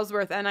Yeah. Carl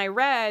Ellsworth, and I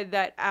read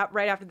that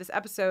right after this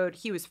episode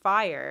he was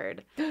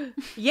fired.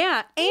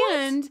 Yeah,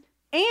 and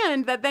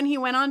that then he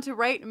went on to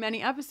write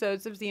many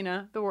episodes of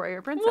Xena, the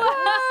Warrior Princess.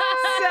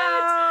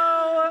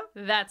 So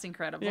That's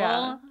incredible.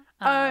 Yeah.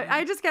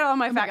 I just get all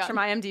my facts from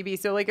IMDb,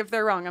 so like if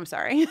they're wrong, I'm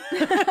sorry.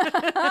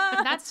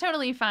 That's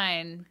totally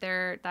fine.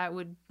 That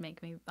would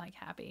make me like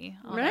happy.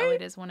 Although Right?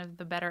 it is one of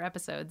the better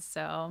episodes,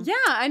 so Yeah,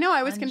 I know.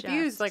 I was Unjust.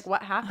 confused. Like,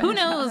 what happened? who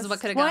knows what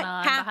could have gone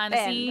on behind the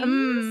happened?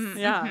 scenes?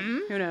 Yeah,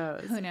 who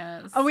knows? Who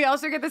knows? Oh, we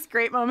also get this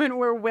great moment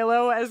where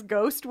Willow, as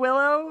Ghost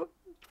Willow,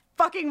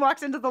 fucking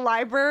walks into the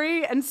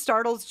library and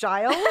startles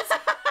Giles.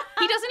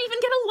 He doesn't even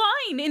get a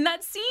line in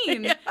that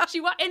scene.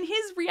 And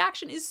his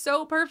reaction is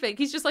so perfect.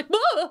 He's just like,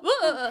 "Whoa,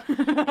 whoa."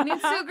 And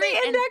it's so great. The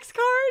And index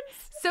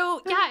cards.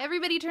 so yeah,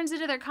 everybody turns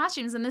into their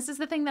costumes, and this is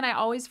the thing that I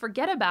always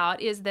forget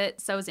about is that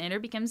Xander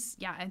becomes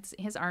it's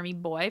his army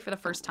boy for the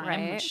first time,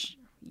 Right. which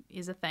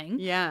is a thing.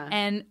 Yeah.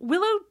 And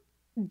Willow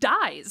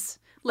dies.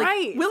 Like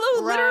Right.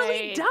 Willow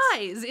literally Right.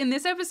 dies in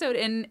this episode,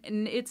 and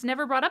it's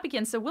never brought up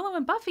again. So Willow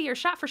and Buffy are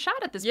shot for shot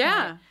at this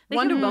Yeah. point. They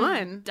 1 to could've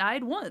 1.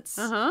 died once.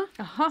 Uh-huh.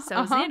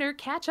 So Xander,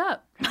 catch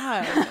up.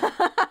 God.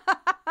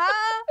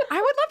 I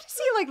would love to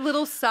see like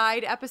little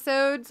side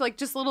episodes, like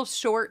just little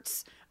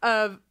shorts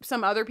of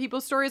some other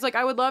people's stories. Like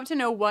I would love to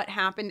know what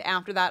happened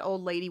after that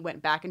old lady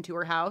went back into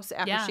her house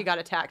after Yeah. she got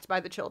attacked by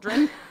the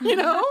children. You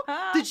know?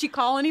 Did she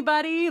call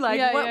anybody? Like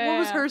Yeah, what yeah,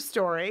 was yeah. her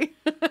story?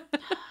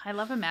 I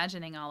love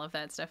imagining all of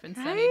that stuff in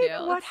Right?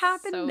 Sunnydale. What It's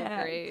happened so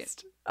next?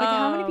 great. like,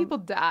 how many people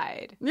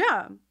died?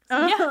 Yeah.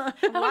 Yeah. How lot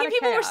many of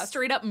people were chaos.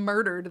 straight up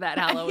murdered that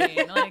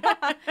Halloween? Like,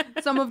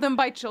 Some of them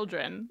by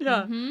children.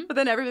 Yeah. But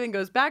then everything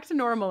goes back to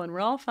normal and we're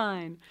all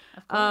fine.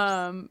 Of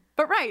course.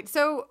 But right.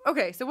 So,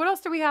 okay. So what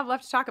else do we have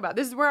left to talk about?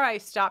 This is where I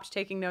stopped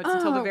taking notes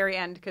until the very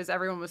end because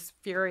everyone was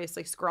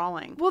furiously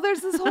scrawling. Well,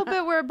 there's this whole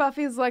bit where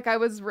Buffy's like, I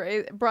was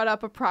brought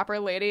up a proper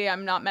lady.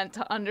 I'm not meant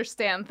to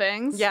understand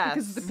things. Yes.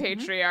 Because of the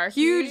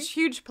patriarchy.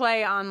 Huge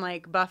play on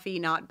like Buffy,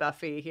 not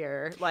Buffy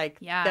here. Like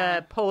Yeah.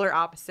 the polar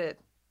opposite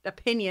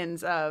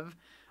opinions of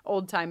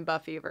old time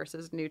Buffy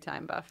versus new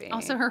time Buffy.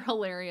 also, her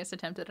hilarious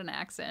attempt at an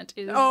accent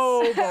is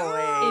oh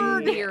boy.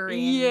 endearing.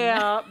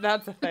 Yeah,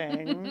 that's a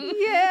thing.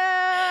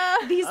 Yeah.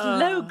 These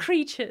low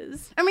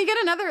creatures. And we get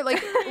another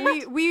like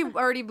we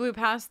already blew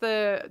past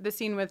the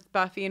scene with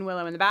Buffy and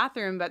Willow in the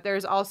bathroom, but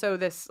there's also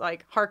this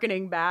like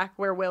hearkening back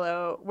where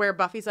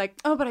Buffy's like,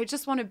 oh, but I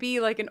just want to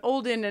be like an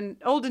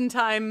olden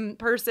time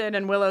person,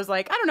 and Willow's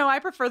like, I don't know, I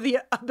prefer the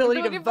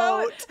ability to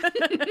vote.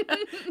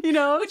 You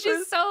know, Which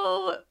is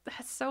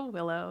that's so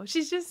Willow.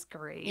 She's just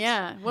great.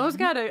 yeah. Willow's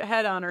got a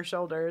head on her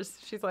shoulders.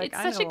 She's like, It's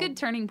I such a know. good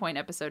turning point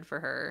episode for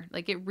her.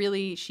 Like it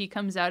really, she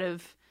comes out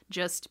of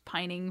just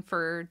pining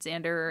for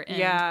Xander and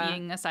Yeah.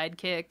 being a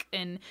sidekick,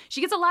 and she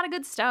gets a lot of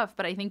good stuff.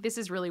 But I think this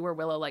is really where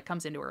Willow like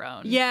comes into her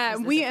own. Yeah, is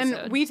this we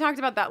episode. talked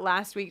about that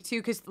last week too,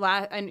 because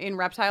in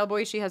Reptile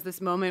Boy she has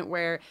this moment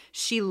where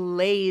she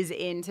lays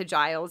into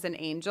Giles and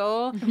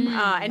Angel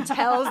and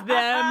tells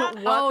them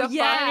what the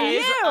fuck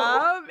is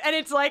up, and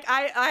it's like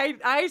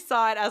I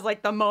saw it as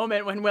like the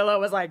moment when Willow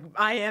was like,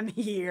 I am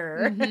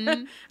here,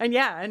 and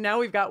now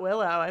we've got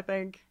Willow. I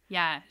think.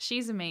 Yeah,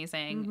 she's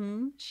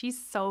amazing.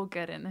 She's so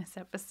good in this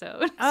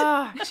episode.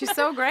 Oh, she's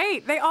so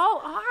great. They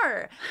all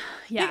are.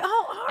 Yeah, They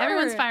all are.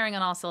 Everyone's firing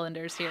on all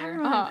cylinders here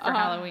for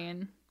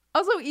Halloween.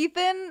 Also,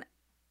 Ethan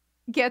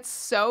gets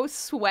so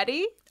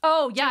sweaty.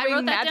 Oh yeah, I Doing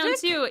wrote that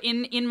magic? down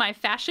too in my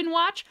fashion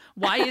watch.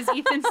 Why is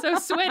Ethan so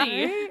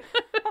sweaty?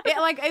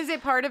 Like, is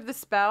it part of the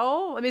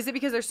spell? I mean, is it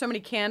because there's so many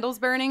candles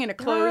burning in a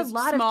There are a closed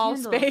lot of small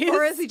candles. space?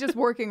 Or is he just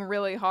working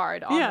really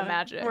hard on the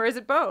magic? Or is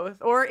it both?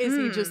 Or is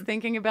he just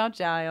thinking about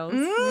Giles?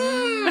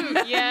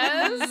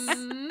 Yes.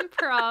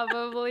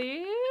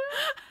 Probably.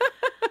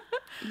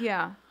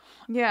 Yeah.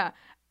 Yeah.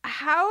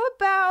 How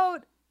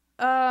about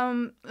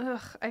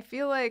I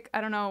feel like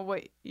I don't know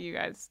what you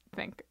guys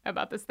think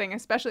about this thing,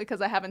 especially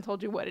because I haven't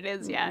told you what it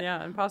is yet.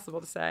 Yeah,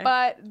 impossible to say.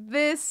 But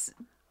this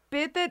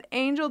bit that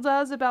Angel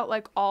does about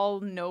like all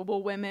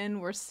noble women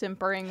were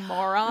simpering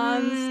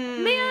morons.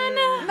 Man,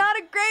 not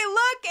a great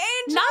look,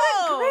 Angel.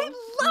 Not a great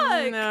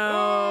look.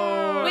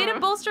 No. Way to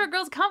bolster a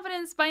girl's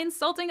confidence by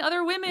insulting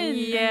other women.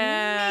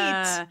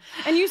 Yeah.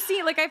 And you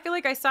see, like, I feel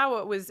like I saw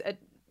what was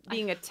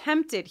being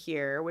attempted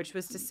here, which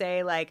was to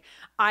say, like,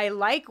 I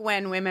like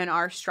when women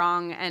are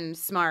strong and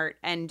smart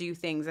and do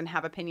things and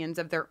have opinions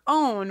of their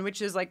own,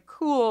 which is like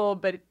cool,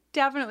 but it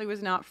definitely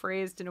was not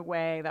phrased in a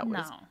way that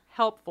was No.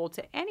 helpful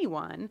to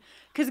anyone.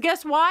 Because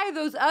guess why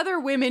those other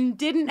women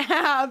didn't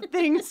have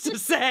things to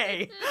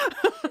say?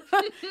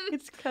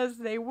 It's because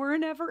they were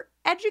never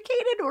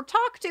educated or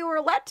talked to or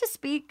let to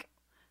speak.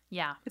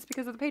 Yeah. It's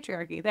because of the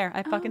patriarchy. There,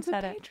 I fucking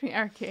said it.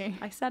 Patriarchy.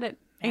 I said it.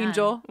 Yeah.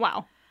 Angel.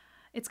 Wow.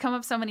 It's come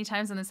up so many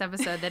times in this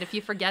episode that if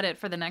you forget it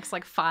for the next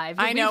like 5,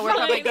 I know, we're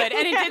probably fine. good.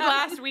 And it did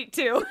last week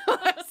too.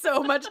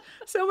 so much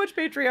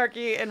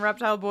patriarchy in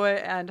Reptile Boy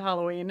and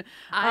Halloween.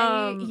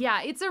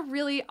 Yeah, it's a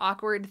really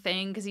awkward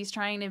thing because he's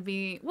trying to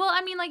be. Well,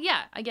 I mean, like,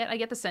 yeah, I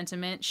get the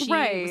sentiment. She was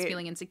Right.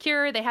 feeling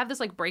insecure. They have this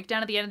like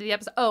breakdown at the end of the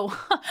episode. Oh,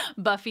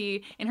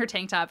 Buffy in her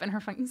tank top and her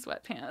fucking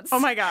sweatpants. Oh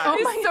my God.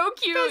 It's so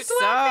cute.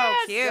 So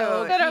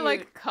cute. that are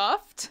like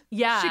cuffed.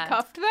 Yeah. She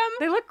cuffed them.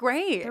 They look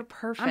great. They're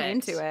perfect. I'm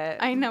into it.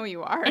 I know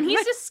you are. And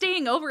he's just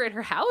staying over at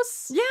her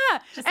house. yeah.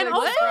 And like,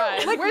 also,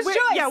 surprise. like, Where's where-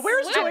 Joyce? Yeah,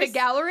 where's At Joyce? the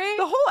gallery?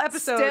 The whole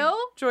episode, Still?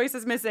 Joyce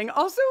is missing.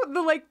 Also,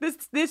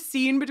 this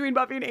scene between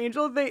Buffy and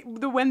Angel,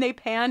 when they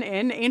pan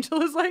in,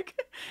 Angel is like,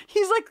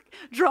 he's like,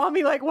 draw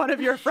me like one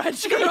of your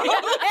French girls.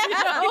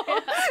 You know?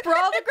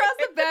 Sprawled across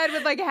the bed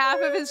with like half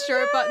of his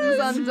shirt buttons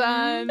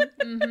undone.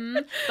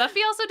 Buffy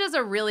also does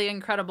a really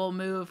incredible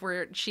move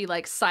where she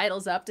like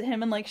sidles up to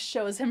him and like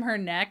shows him her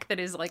neck that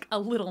is like a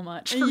little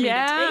much for me to take.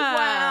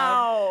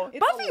 Wow.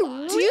 Buffy Do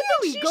you really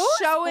think she's goes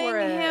showing for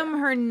it. him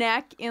her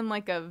neck in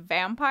like a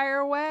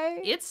vampire way?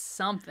 It's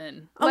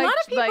something. A lot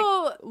of like,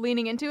 people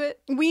leaning into it.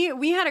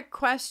 We had a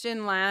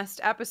question last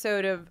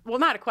episode of, well,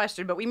 not a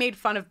question, but we made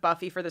fun of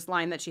Buffy for this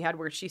line that she had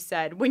where she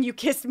said, "When you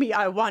kiss me,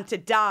 I want to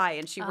die,"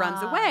 and she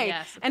runs away.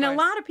 yes, of and a course.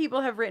 lot of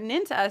people have written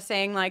into us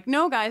saying like,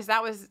 "No, guys,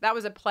 that was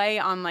a play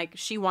on like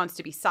she wants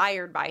to be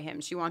sired by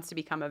him. She wants to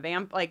become a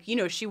vamp. Like, you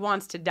know, she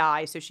wants to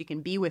die so she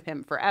can be with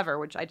him forever,"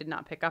 which I did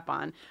not pick up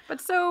on.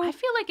 But so I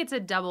feel like it's a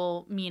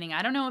double meaning.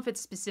 I don't know if it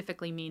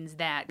specifically means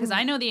that because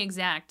I know the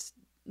exact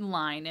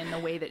line and the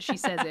way that she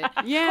says it.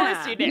 Yeah. Of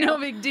course you do. No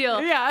big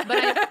deal. Yeah.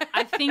 But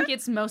I think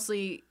it's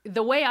mostly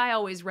the way I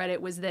always read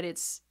it was that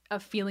it's a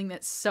feeling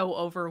that's so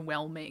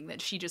overwhelming that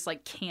she just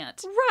like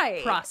can't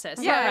right. process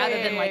it Yeah, rather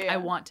yeah, than yeah, like yeah. I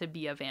want to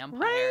be a vampire.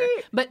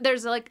 Right. But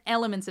there's like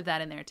elements of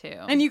that in there too.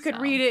 And you could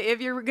so. read it, if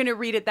you're going to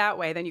read it that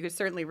way, then you could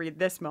certainly read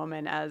this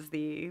moment as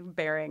the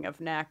baring of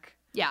neck.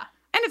 Yeah.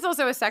 And it's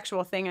also a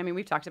sexual thing. I mean,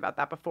 we've talked about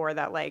that before,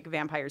 that like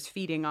vampires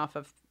feeding off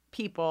of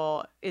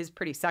people is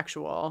pretty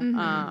sexual.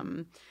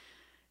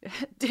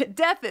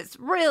 Death is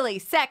really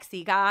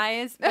sexy,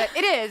 guys. But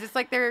it is. It's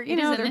like they're, you It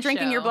is know, in they're the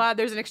drinking your show. blood.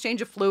 There's an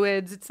exchange of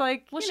fluids. It's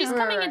like, Well, you she's know,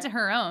 coming into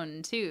her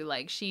own too.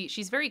 Like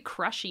she's very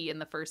crushy in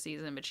the first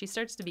season, but she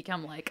starts to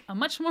become like a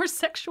much more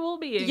sexual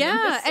being. in yeah,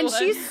 this and one.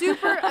 she's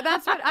super.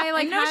 That's what I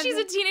like. I know had- she's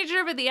a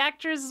teenager, but the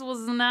actress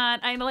was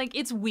not. I like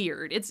it's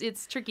weird.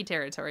 It's tricky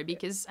territory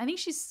because I think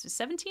she's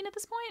 17 at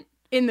this point.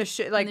 in the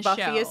show, like the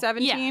Buffy show. is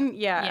 17.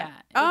 Yeah. Yeah,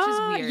 Yeah, which is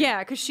weird. Yeah,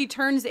 because she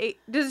turns 8.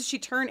 Does she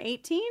turn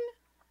 18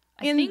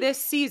 in think- this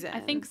season? I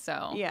think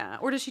so. Yeah,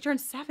 or does she turn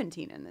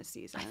 17 in this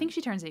season? I think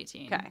she turns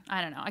 18. Okay.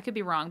 I don't know. I could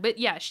be wrong, but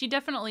yeah, she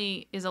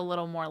definitely is a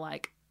little more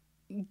like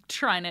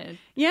trying to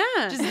Yeah,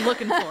 just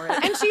looking for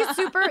it. and she's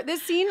super. This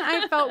scene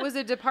I felt was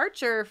a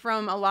departure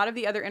from a lot of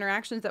the other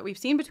interactions that we've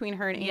seen between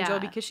her and Angel Yeah.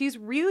 because she's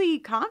really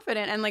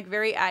confident and like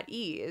very at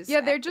ease. Yeah,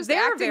 they're just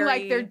acting like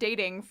very- they're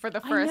dating for the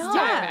first know.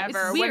 time It's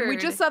ever. When we weird.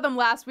 just saw them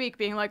last week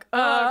being like,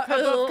 cup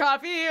of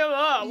coffee.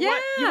 What?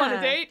 You want to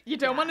Yeah. date? You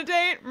don't want to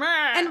date? Meh.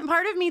 And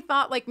part of me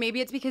thought like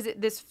maybe it's because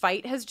this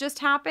fight has just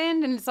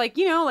happened and it's like,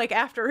 you know, like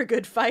after a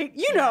good fight,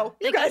 you know,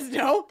 you guys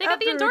know. They got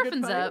the after a good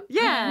endorphins fight. up.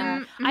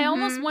 Yeah. I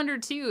almost wonder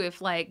too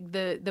if like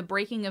the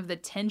breaking of the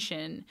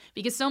tension,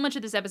 because so much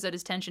of this episode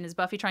is tension, is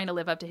Buffy trying to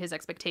live up to his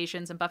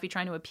expectations and Buffy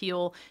trying to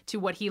appeal to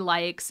what he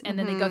likes, and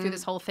then they go through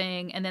this whole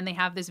thing, and then they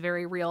have this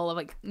very real of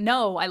like,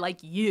 no, I like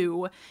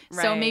you. So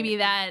Right. maybe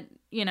that,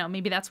 you know,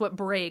 maybe that's what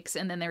breaks,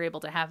 and then they're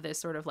able to have this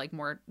sort of like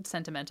more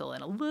sentimental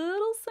and a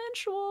little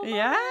sensual.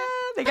 Yeah,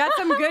 they got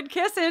some good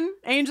kissing.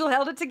 Angel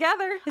held it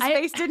together. His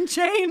face didn't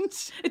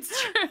change.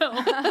 It's true.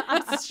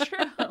 It's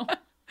true.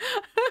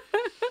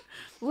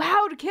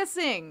 loud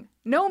kissing,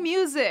 no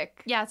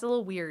music. Yeah, it's a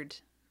little weird.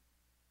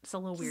 It's a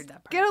little weird,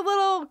 that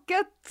part.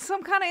 Get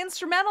some kind of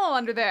instrumental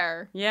under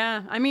there.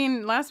 Yeah, I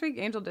mean, last week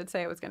Angel did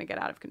say it was going to get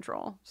out of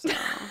control. So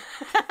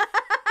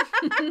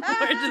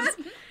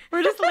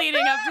we're just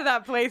leading up to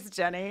that place,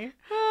 Jenny.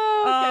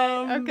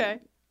 Okay.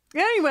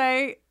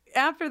 Anyway,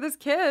 after this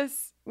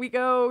kiss, we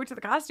go to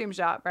the costume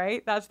shop,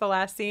 right? That's the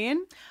last scene.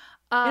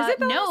 Is it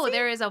the last No, scene?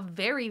 there is a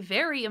very,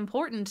 very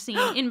important scene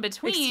in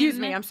between. Excuse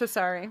me, I'm so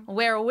sorry.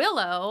 where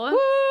Willow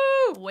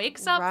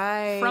wakes up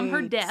from her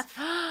Right. death,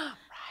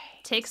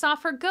 takes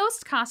off her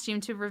ghost costume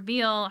to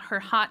reveal her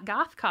hot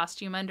goth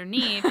costume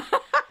underneath,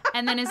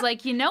 and then is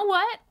like, you know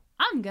what?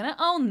 I'm gonna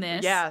own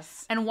this.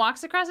 Yes. And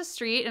walks across the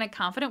street in a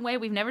confident way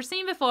we've never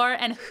seen before.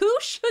 And who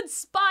should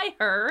spy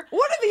her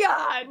What are the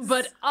odds?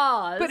 but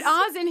Oz? But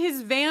Oz in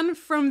his van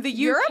from the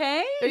Europe?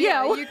 UK?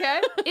 Yeah,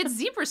 UK? It's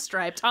zebra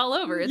striped all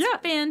over. It's Yeah.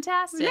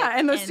 fantastic. Yeah,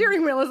 and the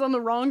steering wheel is on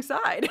the wrong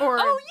side. Or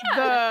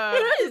yeah, the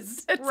it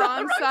is. It's on the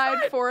wrong side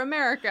side. for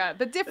America.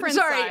 The different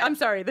Sorry, side. I'm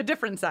sorry, the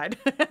different side.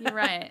 You're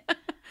right.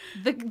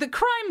 The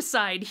crime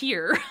side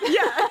here.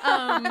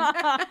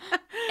 Yeah.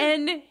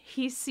 And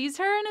he sees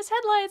her in his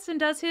headlights and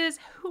does his,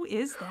 who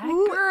is that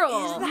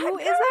girl? Who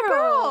is that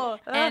girl?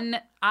 And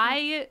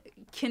I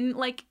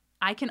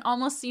can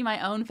almost see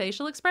my own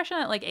facial expression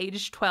at like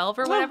age 12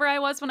 or whatever I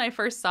was when I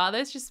first saw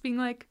this, just being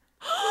like,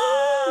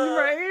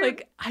 Right?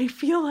 Like I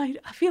feel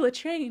a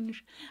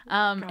change.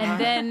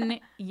 And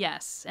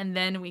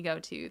then we go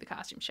to the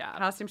costume shop.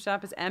 Costume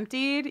shop is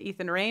emptied.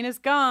 Ethan Rayne is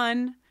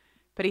gone,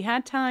 but he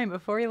had time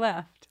before he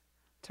left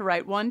to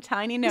write one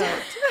tiny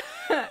note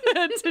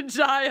to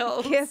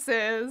Giles.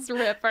 Kisses,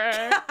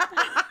 Ripper.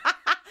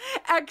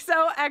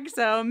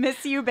 XOXO,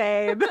 miss you,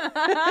 babe.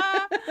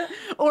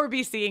 Or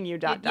be seeing you, ...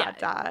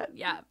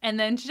 Yeah. And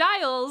then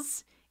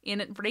Giles,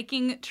 in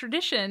breaking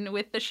tradition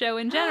with the show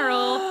in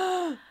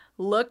general,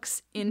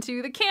 looks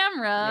into the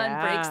camera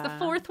and breaks the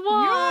fourth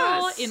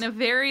wall in a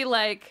very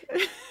like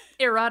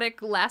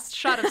erotic last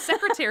shot of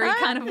secretary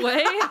kind of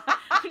way,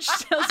 which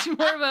tells you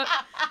more about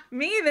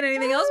me than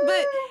anything else,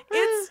 but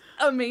it's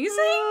amazing.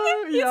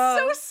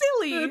 Yeah. It's so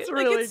silly. It's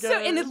really so,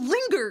 good. and it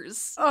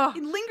lingers. Oh.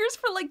 It lingers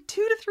for like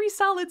 2 to 3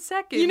 solid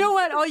seconds. You know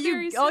what? All It's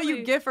very you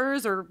silly.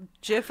 giffers or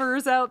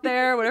jiffers out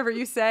there, whatever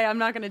you say, I'm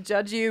not going to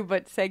judge you,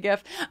 but say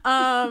gif.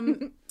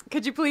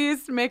 Could you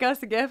please make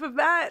us a gif of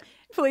that?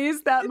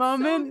 Please, that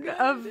moment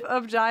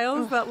of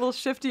Giles, that little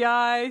shifty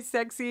eye,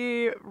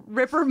 sexy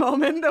Ripper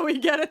moment that we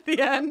get at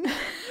the end,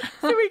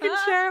 so we can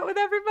share it with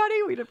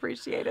everybody. We'd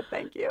appreciate it.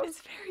 Thank you.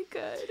 It's very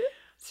good.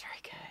 It's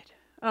very good.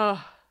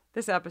 Oh,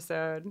 this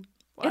episode.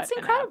 What It's an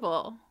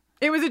incredible.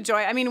 It was a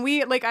joy. I mean,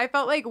 I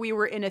felt like we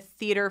were in a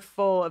theater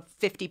full of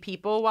 50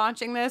 people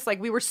watching this. Like,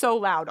 we were so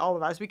loud, all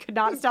of us. We could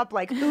not stop,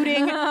 like,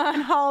 hooting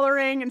and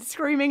hollering and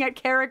screaming at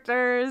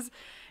characters.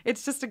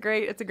 It's just a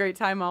great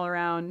time all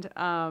around.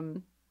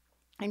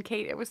 And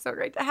Kate, it was so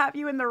great to have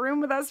you in the room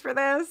with us for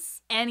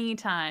this.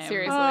 Anytime.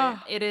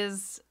 Seriously. It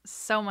is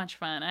so much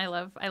fun. I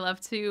love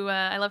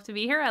to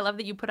be here. I love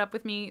that you put up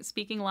with me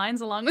speaking lines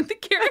along with the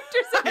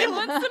characters every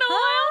once in a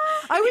while.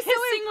 I was so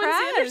Hissing when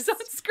Xander's impressed.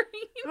 on screen.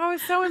 I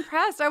was so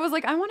impressed. I was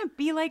like, I want to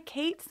be like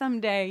Kate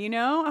someday, you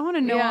know? I want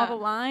to know Yeah. all the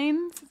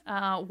lines.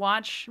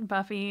 Watch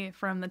Buffy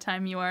from the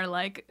time you are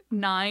like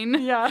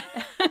 9 Yeah.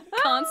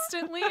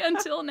 constantly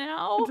until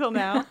now. Until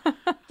now.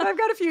 I've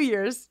got a few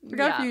years. I've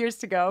got a few years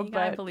to go, I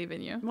but believe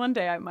in you. one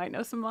day I might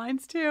know some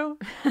lines too.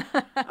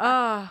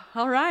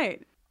 All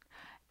right.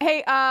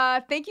 Hey,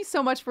 thank you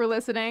so much for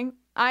listening.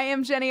 I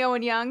am Jenny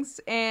Owen Youngs,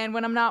 and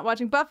when I'm not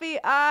watching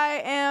Buffy, I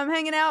am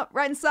hanging out,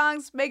 writing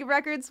songs, making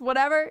records,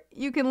 whatever.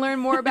 You can learn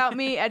more about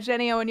me at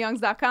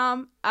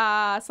jennyowenyoungs.com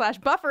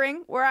 /buffering,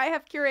 where I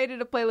have curated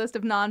a playlist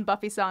of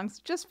non-Buffy songs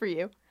just for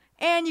you.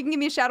 And you can give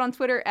me a shout on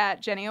Twitter at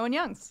Jenny Owen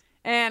Youngs.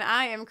 And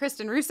I am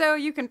Kristen Russo.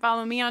 You can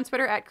follow me on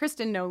Twitter at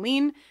Kristen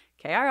Noeline,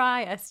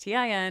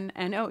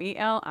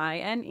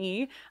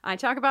 KristinnOeline. I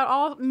talk about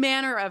all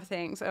manner of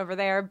things over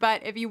there,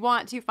 but if you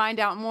want to find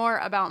out more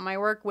about my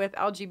work with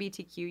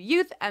LGBTQ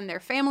youth and their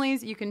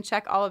families, you can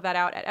check all of that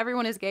out at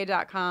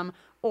everyoneisgay.com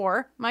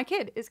or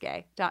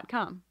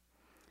mykidisgay.com.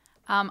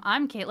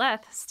 I'm Kate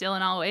Leth, still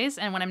and always,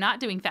 and when I'm not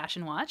doing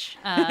Fashion Watch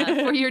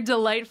for your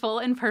delightful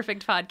and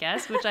perfect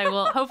podcast, which I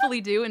will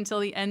hopefully do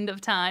until the end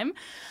of time.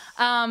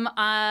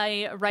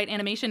 I write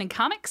animation and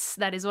comics.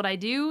 That is what I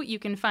do. You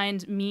can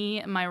find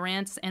me, my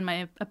rants, and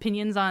my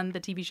opinions on the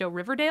TV show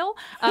Riverdale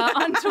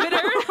on Twitter.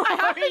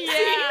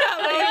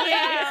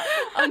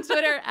 On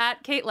Twitter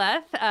at Kate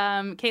Leth,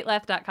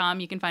 kateleth.com.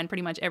 You can find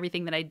pretty much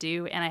everything that I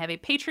do. And I have a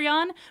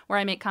Patreon where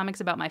I make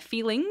comics about my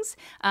feelings.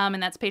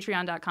 And that's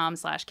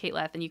patreon.com/Kate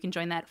Leth. And you can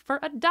join that for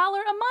 $1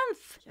 a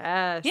month.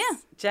 Yes. Yeah.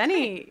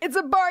 Jenny. It's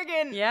a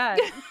bargain. Yeah.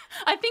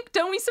 I think,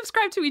 don't we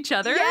subscribe to each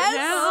other? Yes.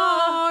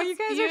 Oh, you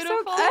guys are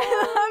so beautiful. cute.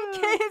 I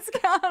love Kate's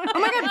comment. Oh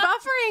my God,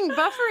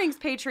 Buffering's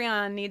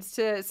Patreon needs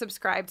to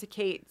subscribe to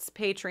Kate's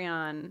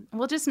Patreon.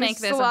 We'll just make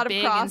Just this a lot of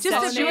big cross-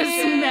 incestuous Just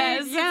a big-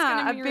 mess. It's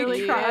Yeah, gonna a be big,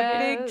 really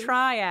tri- good. big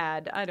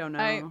triad. I don't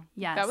know.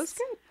 Yes. That was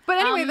good. But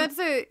anyway, that's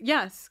a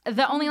yes.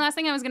 The only last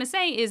thing I was going to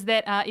say is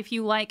that if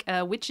you like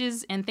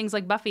witches and things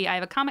like Buffy, I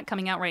have a comic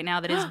coming out right now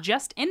that is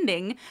just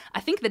ending, I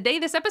think the day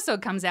this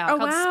episode comes out,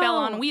 called Spell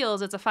on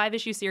Wheels. It's a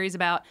 5-issue series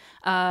about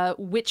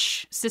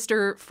witch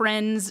sister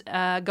friends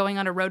going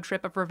on a road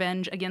trip of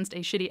revenge against a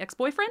shitty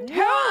ex-boyfriend.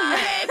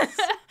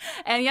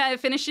 And yeah, it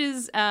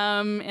finishes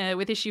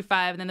with issue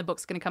 5, and then the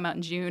book's going to come out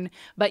in June.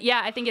 But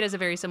yeah, I think it has a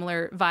very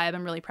similar vibe.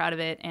 I'm really proud of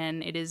it,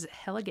 and it is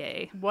hella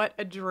gay. What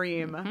a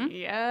dream.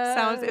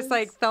 Yeah. It's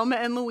like Thelma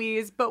and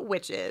Louise, but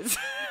witches.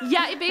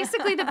 Yeah,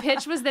 basically the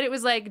pitch was that it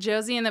was like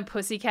Josie and the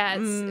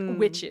Pussycats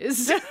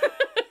witches.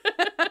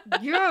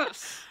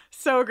 Yes.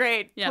 So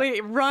great. Yeah.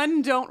 Please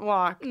run, don't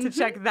walk to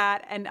check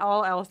that and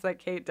all else that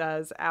Kate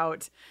does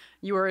out.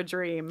 You are a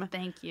dream.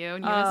 Thank you.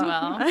 You as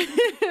well.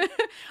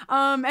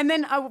 And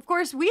then, of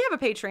course, we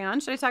have a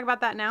Patreon. Should I talk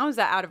about that now? Is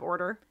that out of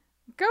order?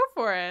 Go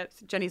for it.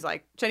 Jenny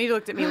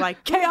looked at me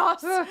like,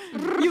 chaos.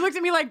 You looked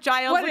at me like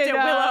Giles What looked did,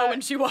 at Willow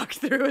when she walked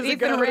through as a Ethan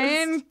ghost.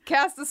 Rayne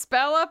cast a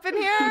spell up in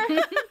here.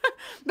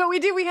 But we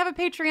do. We have a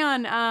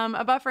Patreon,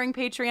 a buffering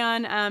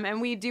Patreon, and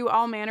we do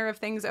all manner of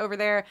things over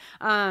there.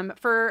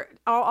 For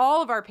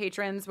all of our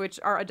patrons, which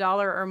are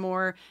 $1 or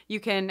more, you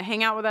can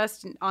hang out with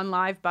us on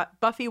live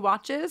Buffy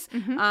watches.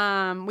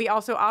 We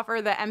also offer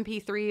the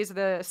MP3s,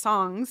 the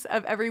songs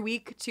of every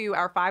week to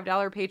our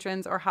 $5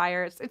 patrons or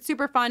higher. It's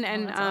super fun,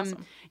 and that's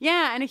awesome. yeah,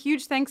 Yeah, and a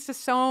huge thanks to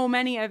so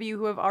many of you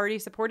who have already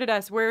supported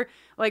us. We're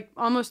like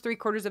almost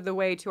 3/4 of the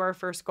way to our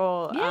first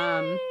goal.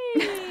 Yay!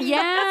 Yeah,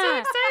 That's so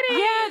exciting.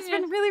 Yeah, it's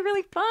been really,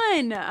 really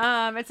fun.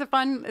 It's a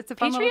fun little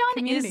Patreon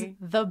community.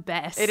 is the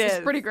best. It is.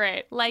 It's pretty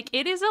great. Like,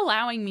 it is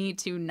allowing me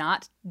to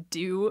not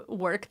do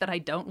work that I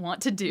don't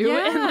want to do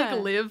Yeah. and like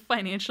live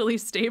financially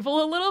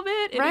stable a little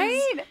bit. It Right?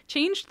 has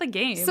changed the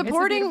game.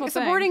 supporting beautiful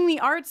thing. supporting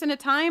the arts in a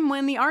time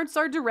when the arts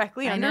are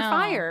directly I under know.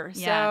 fire.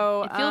 Yeah.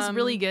 So it feels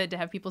really good to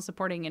have people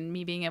supporting and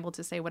me being able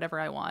to say whatever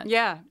I want.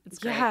 Yeah. It's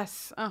great.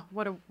 Yes. Oh,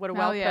 what a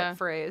well put yeah.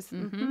 phrase.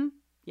 Mm-hmm.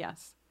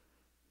 Yes.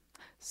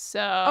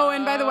 So. Oh,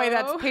 and by the way,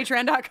 that's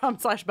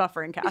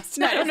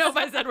patreon.com/bufferingcast. I don't know if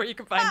I said where you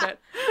can find it.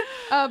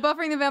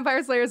 Buffering the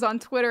Vampire Slayer is on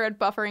Twitter at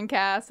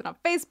BufferingCast and on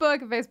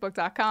Facebook at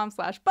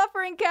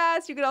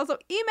facebook.com/BufferingCast. You can also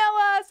email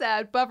us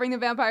at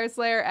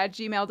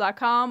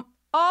bufferingthevampireslayer@gmail.com.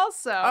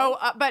 Also,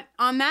 But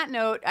on that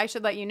note, I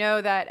should let you know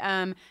that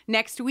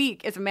next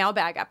week is a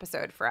mailbag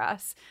episode for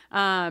us.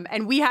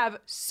 And we have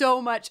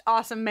so much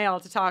awesome mail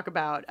to talk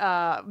about.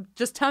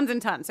 Just tons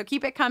and tons. So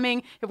keep it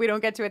coming. If we don't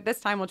get to it this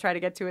time, we'll try to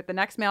get to it the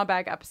next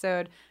mailbag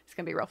episode. It's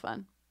going to be real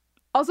fun.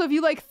 Also, if you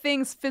like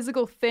things,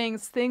 physical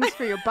things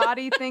for your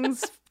body,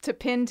 things to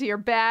pin to your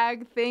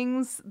bag,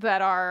 things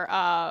that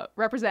are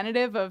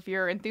representative of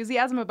your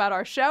enthusiasm about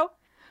our show,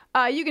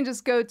 you can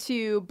just go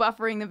to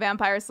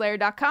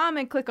bufferingthevampireslayer.com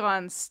and click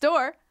on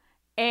store,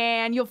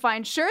 and you'll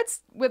find shirts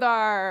with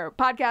our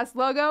podcast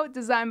logo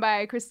designed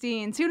by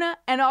Christine Tuna,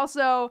 and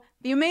also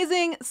the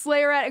amazing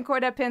Slayerette and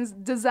Cordette pins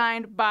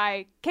designed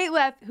by Kate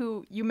Leth,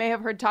 who you may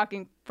have heard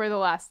talking for the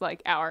last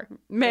hour.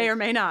 May or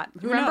may not.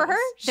 Who Remember knows?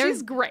 her?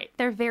 She's great.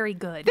 They're very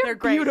good. They're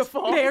great.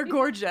 beautiful. They are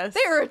gorgeous.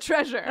 They are a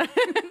treasure.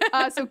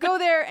 So go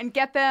there and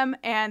get them.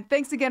 And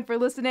thanks again for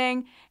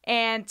listening.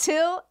 And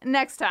till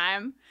next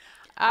time.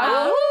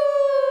 Ooh.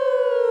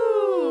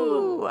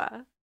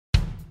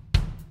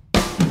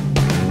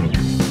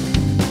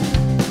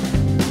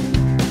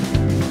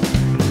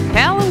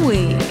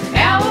 Halloween.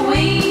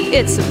 Halloween.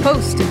 It's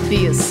supposed to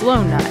be a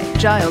slow night.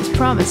 Giles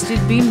promised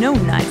it'd be no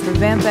night for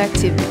vamp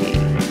activity.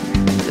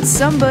 But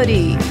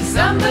somebody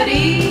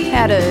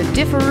had a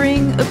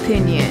differing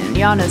opinion.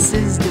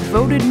 Giannis's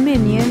devoted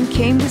minion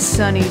came to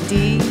Sunny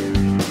D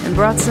and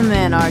brought some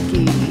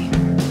anarchy.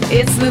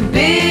 It's the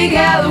big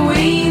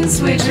Halloween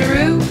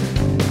switcheroo.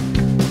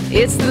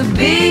 It's the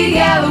big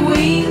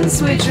Halloween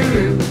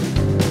switcheroo.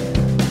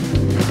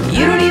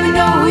 You don't even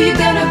know who you're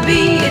gonna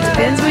be. It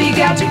depends where you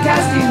got your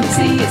costume, you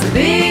see. It's a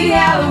big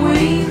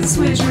Halloween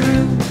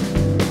switcheroo.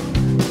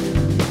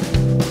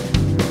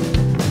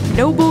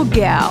 Noble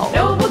gal.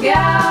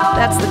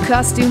 That's the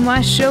costume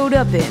I showed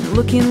up in,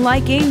 looking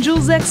like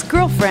Angel's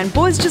ex-girlfriend.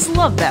 Boys just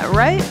love that,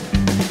 right?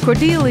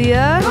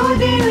 Cordelia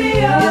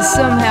is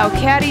somehow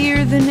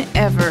cattier than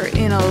ever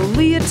in a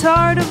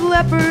leotard of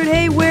leopard.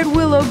 Hey, where'd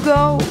Willow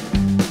go?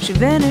 She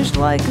vanished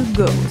like a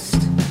ghost.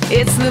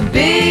 It's the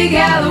big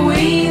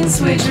Halloween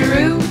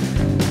switcheroo.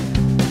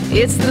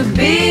 It's the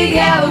big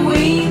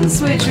Halloween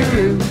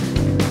switcheroo.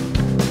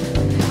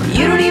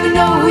 You don't even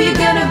know who you're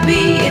gonna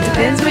be. It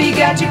depends where you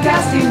got your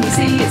costume, you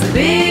see. It's a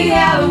big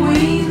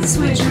Halloween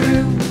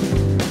switcheroo.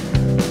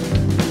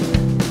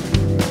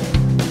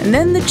 And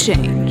then the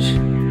change.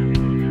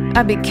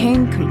 I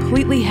became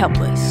completely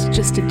helpless,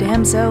 just a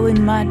damsel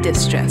in my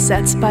distress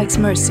at Spike's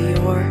mercy,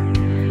 or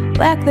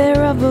lack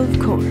thereof, of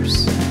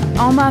course.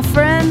 All my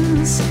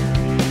friends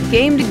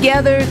came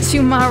together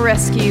to my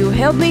rescue,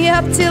 held me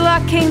up till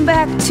I came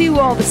back to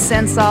all the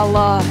sense I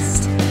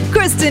lost.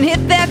 Kristen,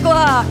 hit that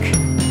clock!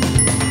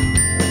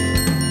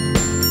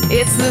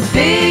 It's the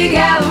big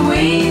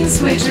Halloween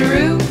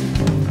switcheroo.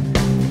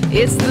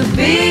 It's the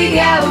big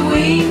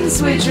Halloween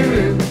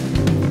switcheroo.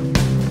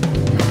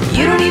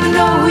 You don't even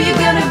know who you're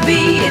gonna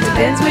be. It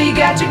depends where you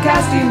got your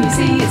costume, you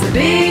see. It's a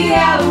big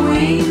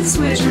Halloween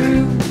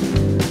switcheroo.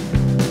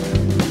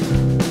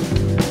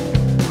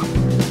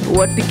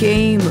 What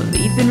became of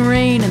Ethan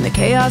Rain and the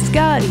chaos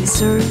god he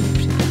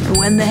served? And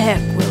when the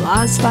heck will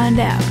Oz find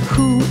out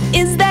who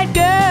is that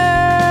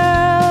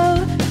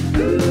girl?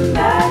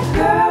 That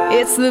girl.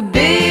 It's the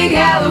big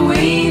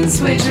Halloween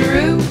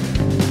switcheroo.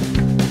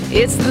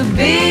 It's the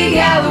big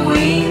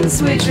Halloween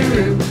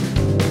switcheroo.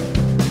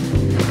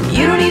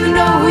 You don't even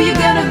know who you're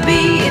gonna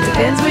be. It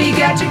depends where you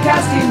got your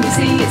costume, you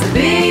see. It's a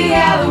big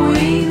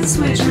Halloween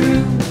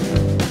switcheroo.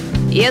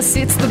 Yes,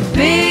 it's the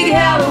big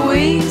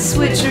Halloween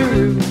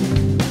switcheroo.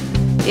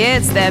 Yeah,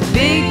 it's that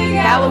big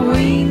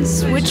Halloween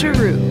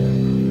switcheroo.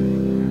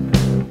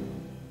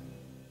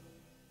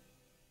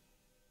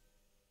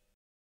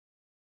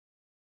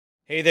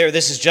 Hey there,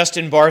 this is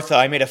Justin Bartha.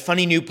 I made a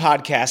funny new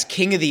podcast,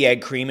 King of the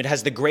Egg Cream. It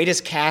has the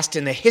greatest cast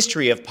in the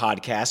history of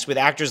podcasts with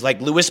actors like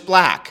Louis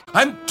Black,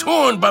 I'm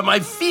torn by my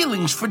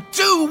feelings for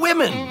two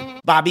women.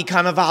 Bobby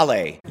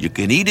Cannavale, You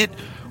can eat it,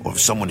 or if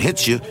someone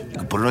hits you, you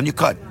can put it on your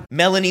cut.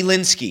 Melanie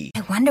Linsky,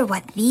 I wonder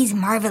what these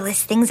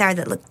marvelous things are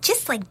that look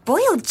just like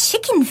boiled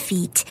chicken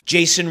feet.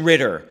 Jason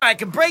Ritter, I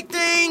can break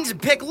things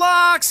and pick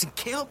locks and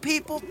kill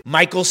people.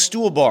 Michael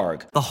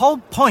Stuhlbarg, The whole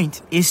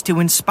point is to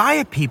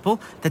inspire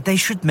people that they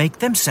should make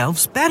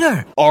themselves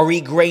better.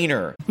 Ari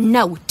Grainer,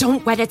 No,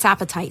 don't whet its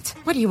appetite.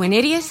 What are you, an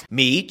idiot?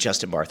 me,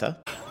 Justin Bartha,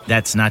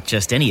 That's not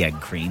just any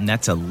egg cream,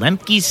 that's a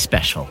Lemke's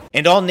special.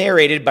 and all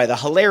narrated by the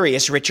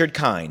hilarious Richard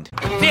Kind.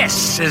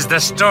 This is the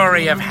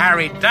story of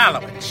Harry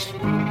Dalowitz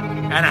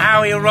and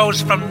how he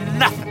rose from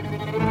nothing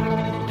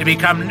to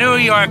become New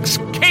York's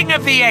King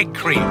of the Egg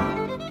Cream.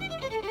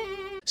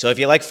 So if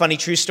you like funny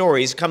true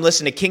stories, come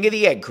listen to King of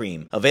the Egg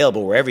Cream,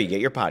 available wherever you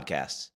get your podcasts.